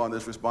not take on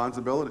this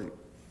responsibility.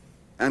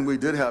 And we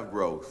did have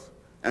growth.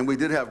 And we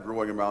did have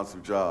growing amounts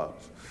of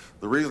jobs.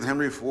 The reason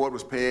Henry Ford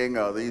was paying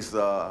these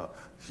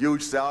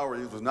huge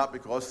salaries was not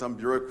because some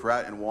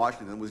bureaucrat in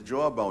Washington was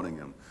jawboning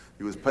him.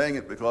 He was paying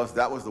it because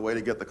that was the way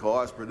to get the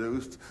cars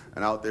produced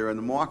and out there in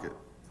the market.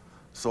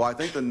 So I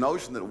think the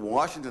notion that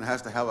Washington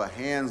has to have a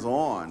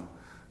hands-on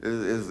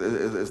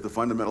is the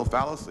fundamental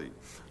fallacy.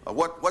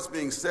 What's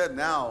being said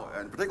now,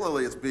 and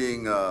particularly it's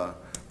being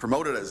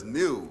promoted as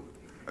new,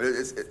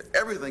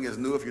 everything is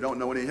new if you don't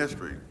know any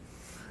history.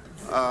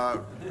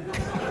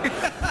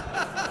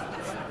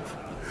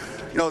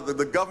 You know,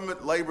 the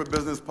government labor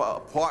business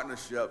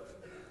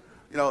partnership,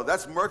 you know,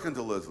 that's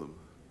mercantilism.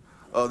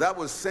 That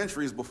was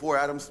centuries before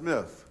Adam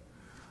Smith.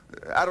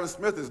 Adam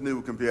Smith is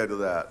new compared to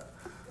that.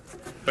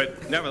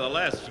 But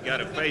nevertheless, you got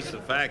to face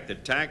the fact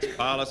that tax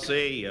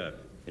policy,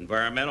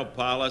 environmental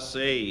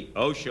policy,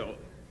 OSHA,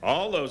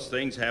 all those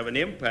things have an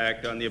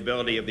impact on the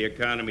ability of the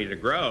economy to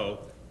grow.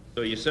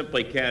 So you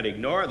simply can't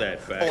ignore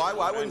that fact. Oh,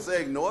 I wouldn't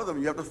say ignore them.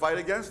 You have to fight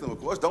against them. Of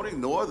course, don't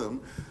ignore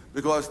them,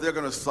 because they're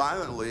going to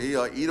silently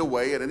eat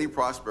away at any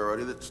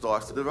prosperity that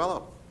starts to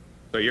develop.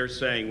 So you're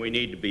saying we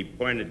need to be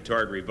pointed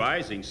toward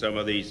revising some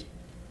of these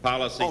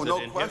policies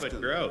that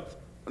inhibit growth?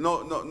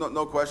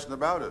 No question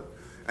about it.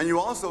 And you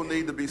also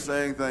need to be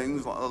saying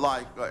things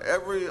like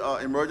every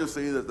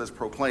emergency that's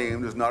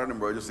proclaimed is not an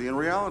emergency in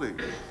reality,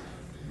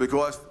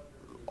 because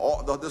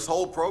this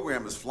whole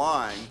program is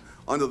flying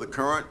under the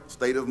current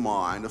state of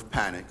mind of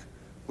panic,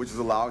 which is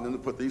allowing them to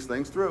put these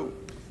things through.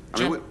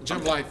 Jim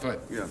Lightfoot.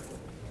 Yeah.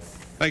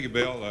 Thank you,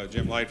 Bill.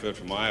 Jim Lightfoot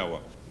from Iowa.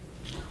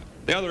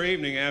 The other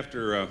evening,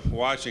 after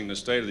watching the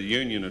State of the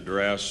Union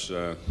address,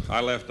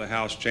 I left the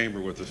House chamber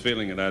with the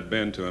feeling that I'd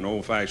been to an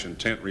old-fashioned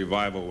tent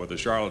revival with a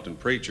charlatan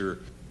preacher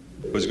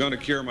who was going to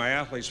cure my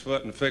athlete's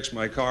foot and fix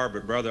my car,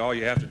 but brother, all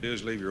you have to do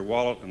is leave your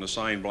wallet and a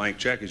signed blank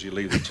check as you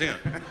leave the tent.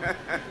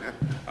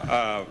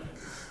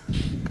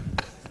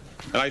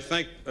 And I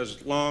think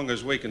as long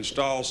as we can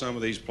stall some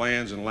of these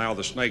plans and allow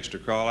the snakes to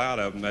crawl out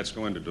of them, that's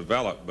going to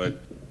develop.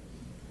 But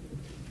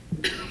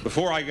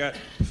before I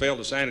failed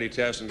the sanity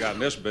test and got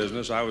in this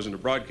business, I was in the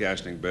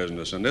broadcasting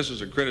business. And this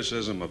is a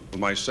criticism of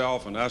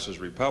myself and us as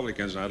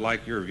Republicans, and I'd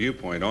like your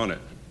viewpoint on it.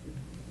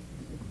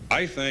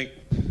 I think,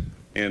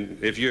 and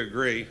if you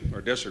agree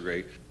or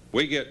disagree,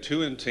 we get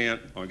too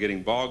intent on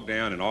getting bogged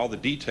down in all the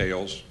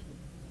details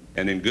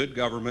and in good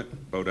government,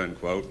 quote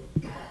unquote,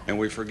 and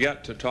we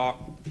forget to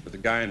talk to the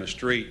guy in the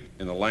street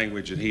in the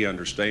language that he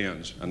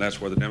understands. And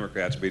that's where the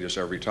Democrats beat us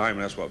every time,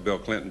 and that's what Bill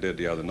Clinton did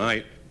the other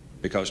night,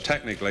 because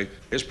technically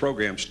his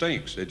program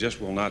stinks. It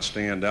just will not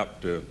stand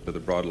up to the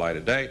broad light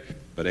of day.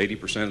 But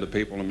 80% of the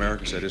people in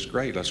America said it's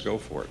great, let's go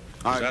for it.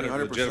 Is that a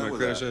legitimate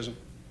criticism?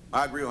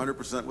 I agree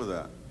 100% with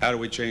that. How do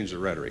we change the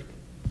rhetoric?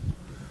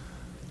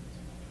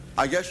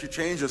 I guess you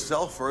change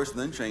yourself first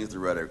and then change the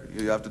rhetoric.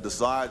 You have to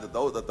decide that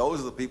those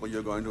are the people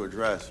you're going to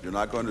address. You're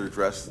not going to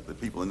address the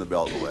people in the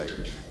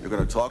Beltway. You're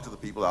going to talk to the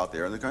people out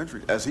there in the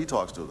country as he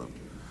talks to them.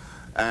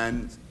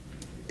 And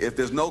if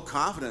there's no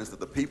confidence that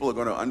the people are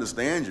going to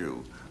understand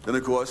you, then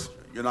of course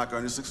you're not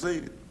going to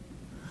succeed.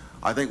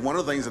 I think one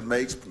of the things that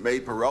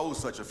made Perot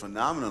such a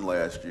phenomenon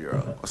last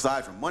year,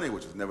 aside from money,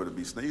 which is never to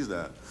be sneezed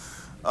at,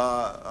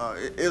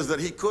 is that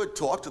he could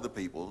talk to the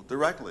people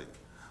directly.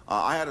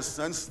 I had a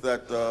sense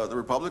that the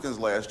Republicans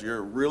last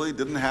year really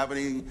didn't have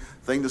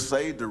anything to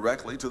say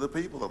directly to the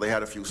people. They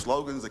had a few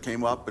slogans that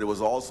came up, but it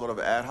was all sort of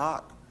ad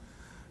hoc.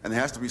 And there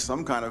has to be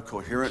some kind of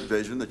coherent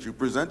vision that you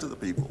present to the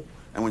people.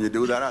 And when you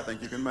do that, I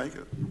think you can make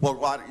it. Well,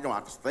 you don't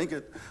have to think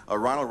it.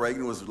 Ronald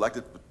Reagan was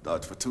elected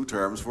for 2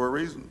 terms for a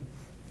reason.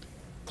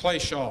 Clay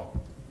Shaw.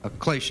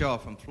 Clay Shaw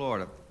from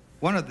Florida.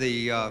 One of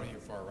the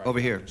over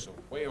here. So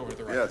way over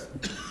the right. Yes.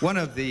 One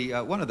of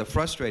the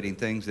frustrating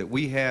things that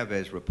we have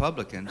as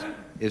Republicans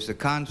is the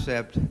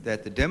concept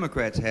that the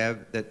Democrats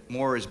have that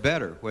more is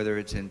better, whether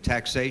it's in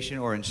taxation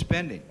or in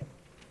spending.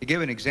 To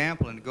give an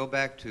example and to go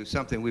back to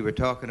something we were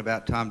talking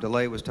about, Tom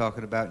DeLay was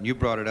talking about, and you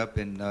brought it up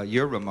in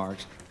your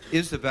remarks,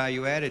 is the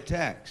value-added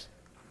tax.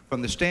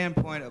 From the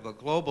standpoint of a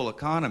global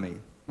economy,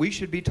 we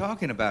should be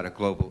talking about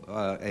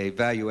a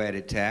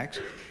value-added tax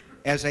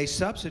as a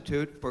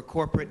substitute for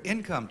corporate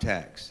income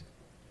tax.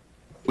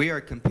 We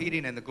are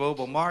competing in the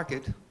global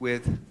market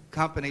with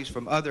companies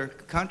from other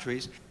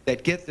countries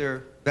that get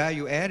their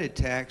value-added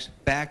tax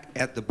back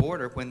at the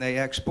border when they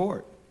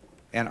export.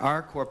 And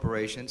our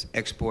corporations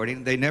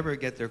exporting, they never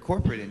get their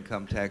corporate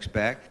income tax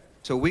back,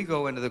 so we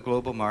go into the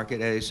global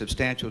market at a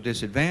substantial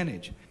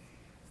disadvantage.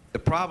 The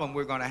problem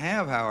we're going to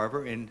have,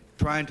 however, in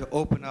trying to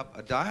open up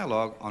a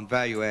dialogue on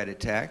value-added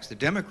tax, the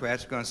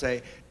Democrats are going to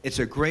say it's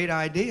a great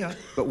idea,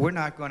 but we're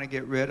not going to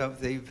get rid of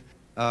the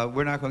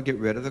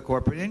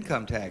corporate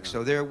income tax.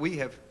 So there we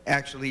have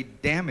actually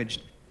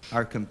damaged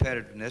our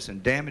competitiveness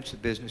and damaged the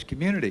business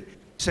community.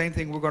 Same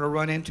thing we're going to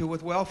run into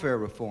with welfare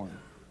reform.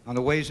 On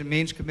the Ways and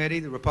Means Committee,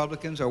 the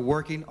Republicans are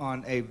working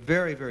on a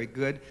very, very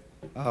good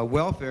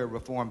welfare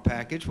reform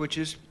package, which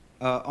is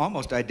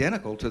almost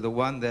identical to the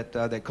one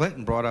that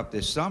Clinton brought up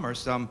this summer,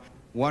 some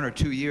 1 or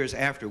 2 years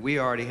after we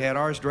already had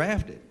ours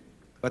drafted.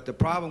 But the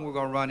problem we're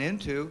going to run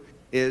into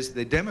is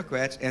the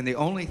Democrats, and the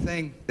only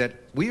thing that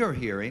we are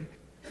hearing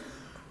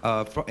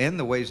in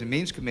the Ways and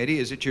Means Committee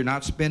is that you're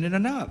not spending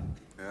enough.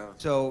 Yeah.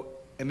 So,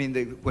 I mean,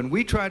 when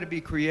we try to be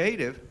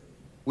creative,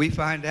 we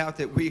find out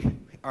that we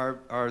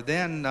are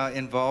then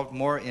involved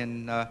more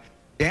in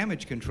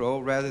damage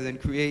control rather than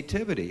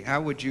creativity. How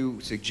would you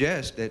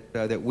suggest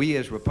that we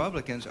as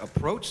Republicans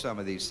approach some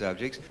of these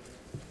subjects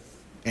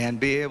and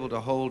be able to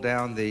hold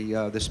down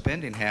the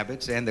spending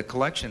habits and the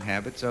collection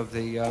habits of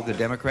the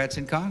Democrats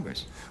in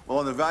Congress? Well,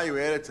 on the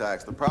value-added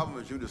tax, the problem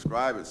as you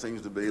describe it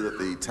seems to be that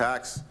the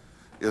tax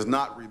is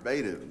not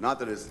rebated, not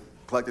that it's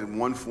collected in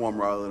one form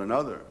rather than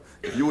another.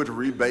 If you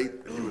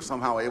were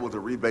somehow able to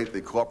rebate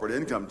the corporate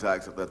income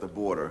tax at the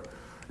border,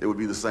 it would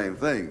be the same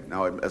thing.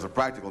 Now, as a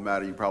practical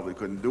matter, you probably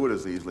couldn't do it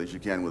as easily as you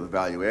can with a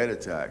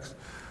value-added tax.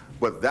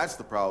 But that's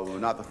the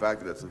problem, not the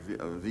fact that it's a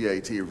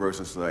VAT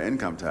versus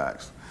income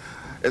tax.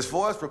 As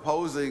far as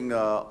proposing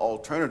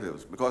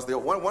alternatives, because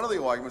one of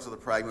the arguments of the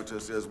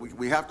pragmatists is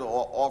we have to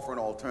offer an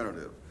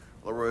alternative.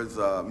 In other words,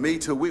 me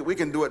too, we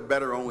can do it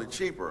better, only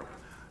cheaper.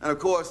 And of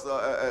course,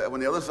 when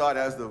the other side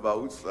has the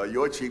votes,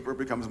 your cheaper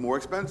becomes more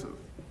expensive.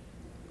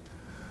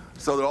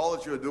 So that all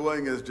that you're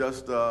doing is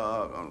just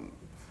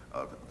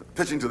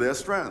pitching to their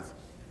strength.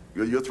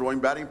 You're throwing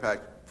batting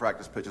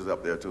practice pitches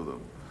up there to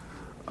them.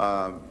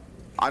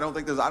 I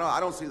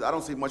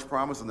don't see much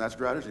promise in that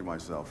strategy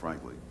myself,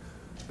 frankly,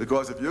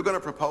 because if you're going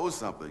to propose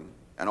something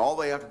and all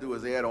they have to do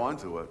is add on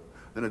to it,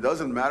 then it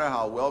doesn't matter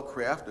how well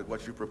crafted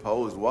what you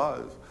proposed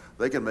was.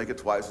 They can make it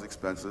twice as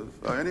expensive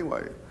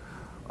anyway.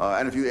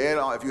 And if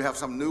you have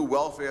some new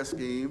welfare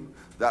scheme,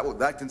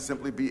 that can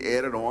simply be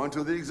added on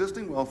to the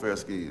existing welfare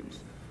schemes.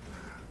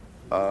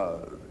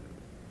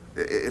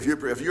 If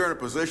you're in a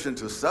position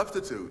to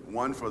substitute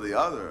one for the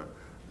other,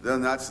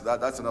 then that's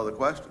another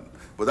question.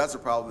 But that's a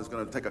problem that's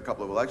going to take a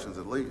couple of elections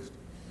at least.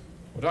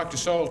 Well, Dr.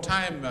 Sowell,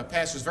 time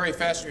passes very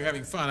fast when you're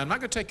having fun. I'm not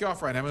going to take you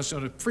off right now. I'm just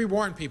going to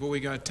pre-warn people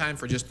we've got time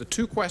for just the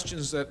 2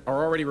 questions that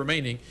are already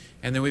remaining,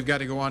 and then we've got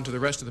to go on to the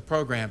rest of the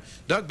program.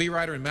 Doug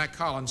Beereiter and Matt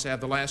Collins have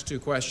the last 2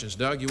 questions.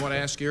 Doug, you want to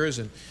ask yours,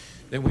 and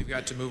then we've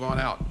got to move on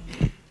out.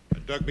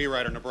 Doug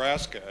Beereiter,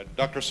 Nebraska.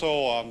 Dr.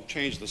 Sowell,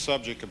 change the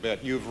subject a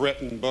bit. You've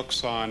written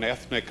books on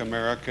ethnic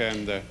America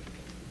and the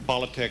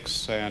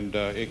politics and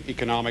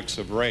economics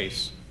of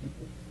race.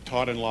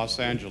 Taught in Los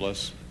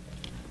Angeles.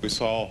 We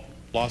saw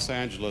Los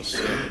Angeles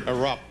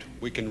erupt.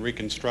 We can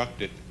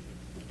reconstruct it.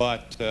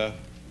 But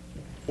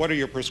what are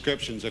your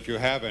prescriptions, if you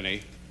have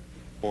any,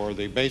 for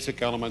the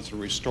basic elements of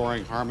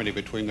restoring harmony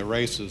between the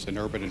races in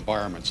urban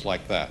environments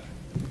like that?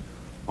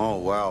 Oh,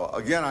 wow.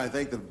 Again, I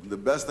think the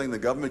best thing the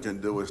government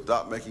can do is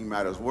stop making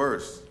matters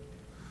worse.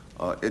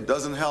 It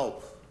doesn't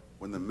help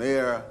when the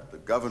mayor, the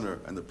governor,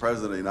 and the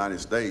president of the United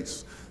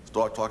States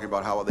start talking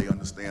about how they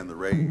understand the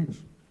rage.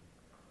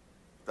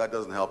 That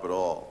doesn't help at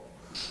all.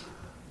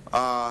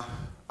 I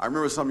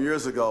remember some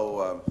years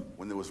ago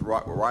when there was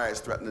riots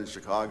threatening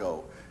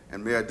Chicago,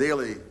 and Mayor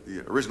Daley,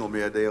 the original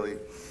Mayor Daley,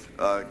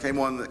 came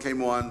on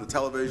the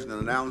television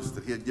and announced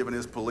that he had given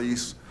his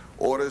police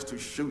orders to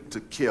shoot to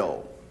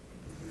kill.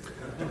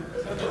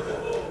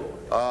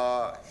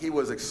 He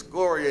was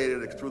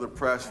excoriated through the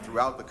press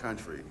throughout the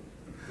country.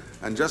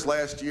 And just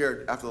last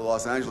year, after the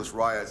Los Angeles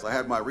riots, I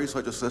had my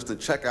research assistant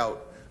check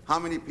out how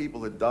many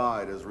people had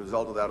died as a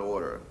result of that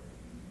order.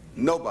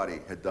 Nobody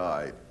had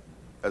died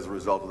as a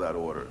result of that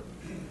order.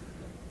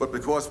 But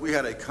because we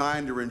had a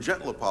kinder and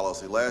gentler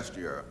policy last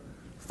year,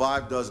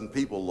 6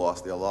 people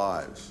lost their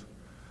lives.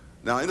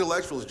 Now,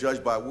 intellectuals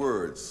judge by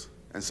words,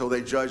 and so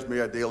they judge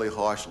Mayor Daley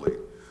harshly.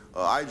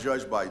 I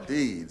judge by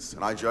deeds,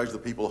 and I judge the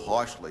people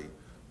harshly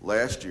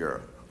last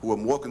year who were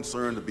more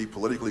concerned to be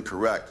politically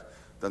correct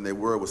than they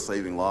were with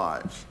saving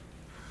lives.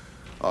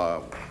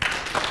 I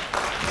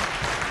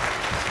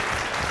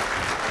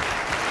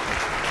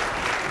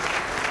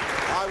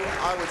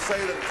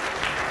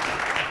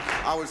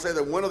would say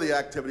that one of the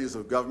activities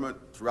of government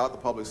throughout the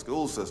public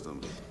school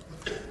system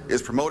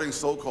is promoting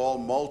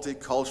so-called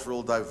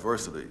multicultural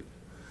diversity.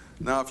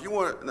 Now, if you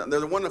want, there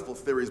are wonderful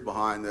theories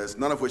behind this,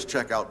 none of which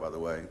check out, by the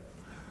way.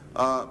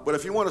 But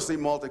if you want to see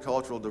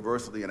multicultural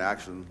diversity in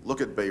action,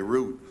 look at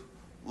Beirut,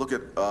 look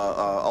at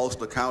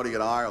Ulster County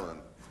in Ireland,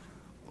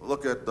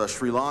 look at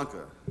Sri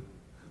Lanka,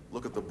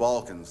 look at the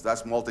Balkans.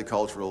 That's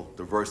multicultural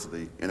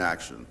diversity in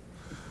action.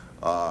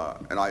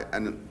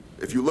 And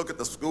if you look at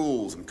the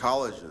schools and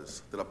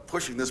colleges that are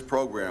pushing this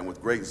program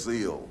with great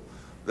zeal,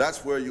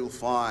 that's where you'll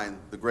find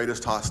the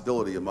greatest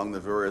hostility among the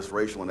various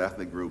racial and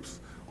ethnic groups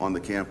on the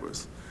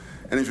campus.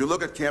 And if you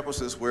look at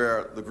campuses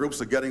where the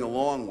groups are getting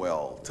along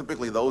well,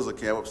 typically those are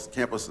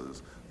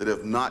campuses that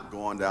have not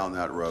gone down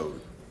that road.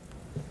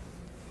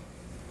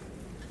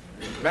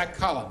 Matt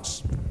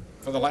Collins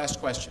for the last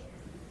question.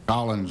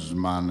 Collins is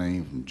my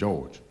name, from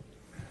Georgia.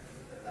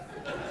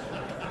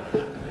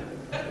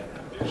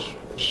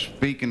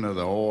 Speaking of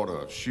the order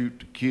of shoot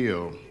to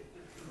kill,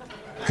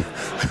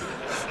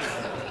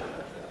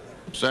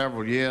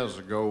 several years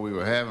ago we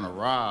were having a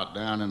riot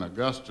down in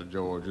Augusta,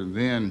 Georgia, and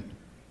then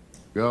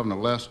Governor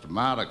Lester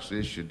Maddox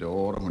issued the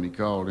order when he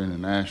called in the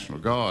National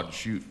Guard to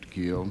shoot to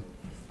kill.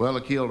 Well,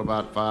 he killed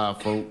about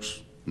 5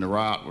 folks, and the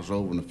riot was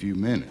over in a few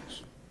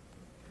minutes.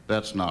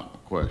 That's not the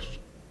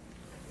question.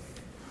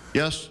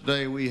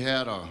 Yesterday we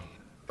had a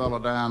fellow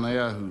down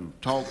there who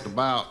talked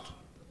about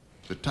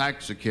the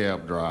taxi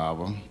cab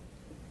driver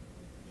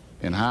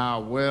and how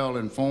well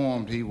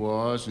informed he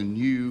was and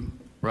knew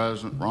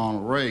President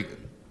Ronald Reagan.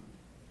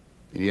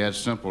 And he had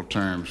simple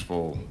terms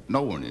for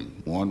knowing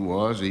him. One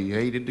was he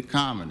hated the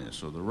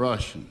communists or the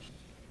Russians.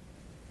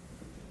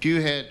 If you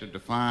had to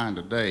define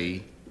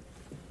today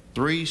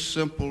 3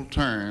 simple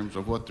terms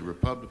of what the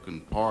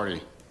Republican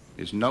Party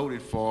is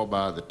noted for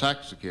by the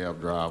taxi cab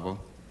driver,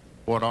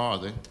 what are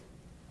they?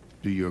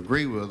 Do you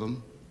agree with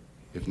them?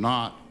 If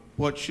not,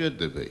 what should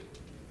they be?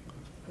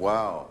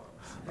 Wow.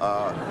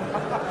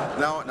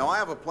 Now I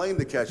have a plane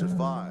to catch at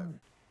 5.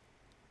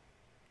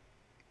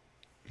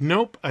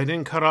 Nope, I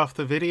didn't cut off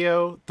the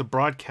video. The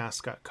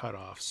broadcast got cut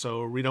off,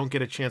 so we don't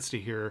get a chance to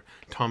hear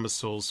Thomas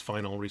Sowell's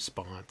final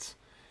response.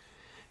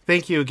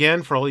 Thank you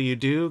again for all you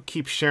do.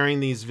 Keep sharing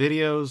these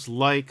videos,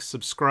 like,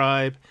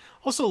 subscribe.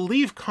 Also,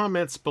 leave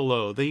comments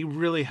below. They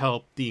really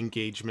help the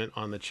engagement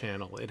on the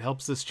channel. It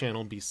helps this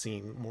channel be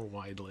seen more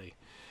widely.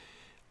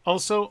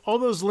 Also, all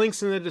those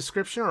links in the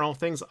description are all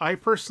things I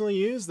personally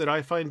use that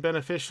I find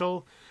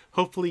beneficial.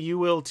 Hopefully you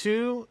will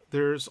too.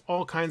 There's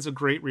all kinds of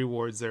great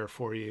rewards there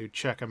for you.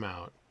 Check them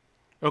out.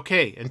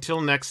 Okay,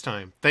 until next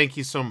time, thank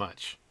you so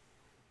much.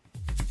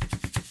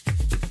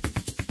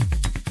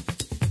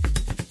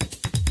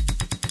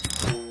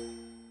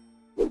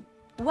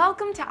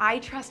 Welcome to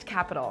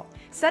iTrustCapital.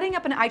 Setting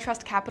up an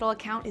iTrustCapital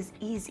account is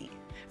easy.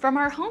 From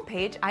our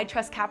homepage,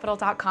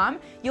 iTrustCapital.com,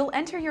 you'll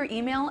enter your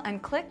email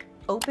and click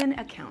Open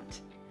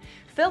Account.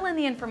 Fill in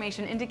the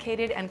information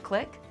indicated and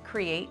click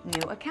Create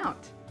New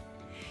Account.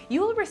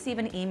 You will receive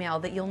an email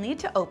that you'll need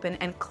to open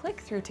and click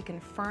through to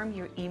confirm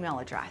your email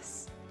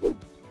address.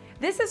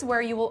 This is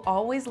where you will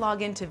always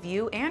log in to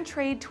view and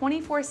trade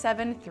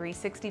 24/7,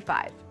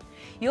 365.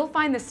 You'll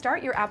find the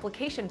Start Your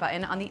Application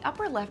button on the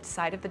upper left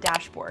side of the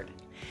dashboard.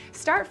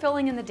 Start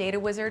filling in the data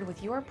wizard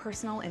with your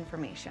personal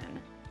information.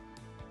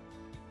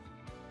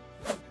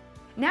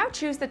 Now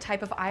choose the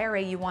type of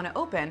IRA you want to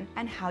open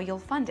and how you'll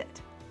fund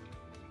it.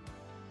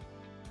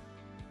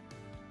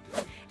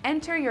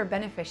 Enter your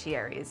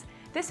beneficiaries.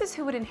 This is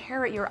who would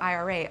inherit your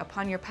IRA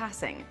upon your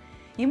passing.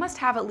 You must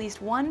have at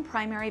least one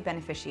primary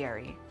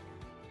beneficiary.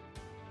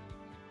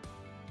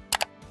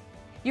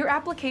 Your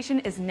application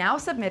is now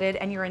submitted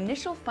and your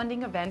initial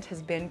funding event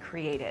has been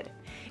created.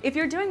 If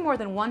you're doing more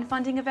than one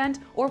funding event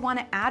or want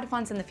to add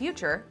funds in the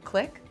future,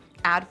 click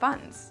Add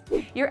Funds.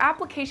 Your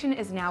application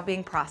is now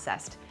being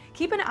processed.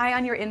 Keep an eye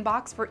on your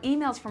inbox for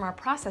emails from our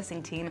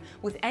processing team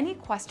with any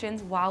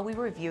questions while we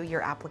review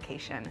your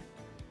application.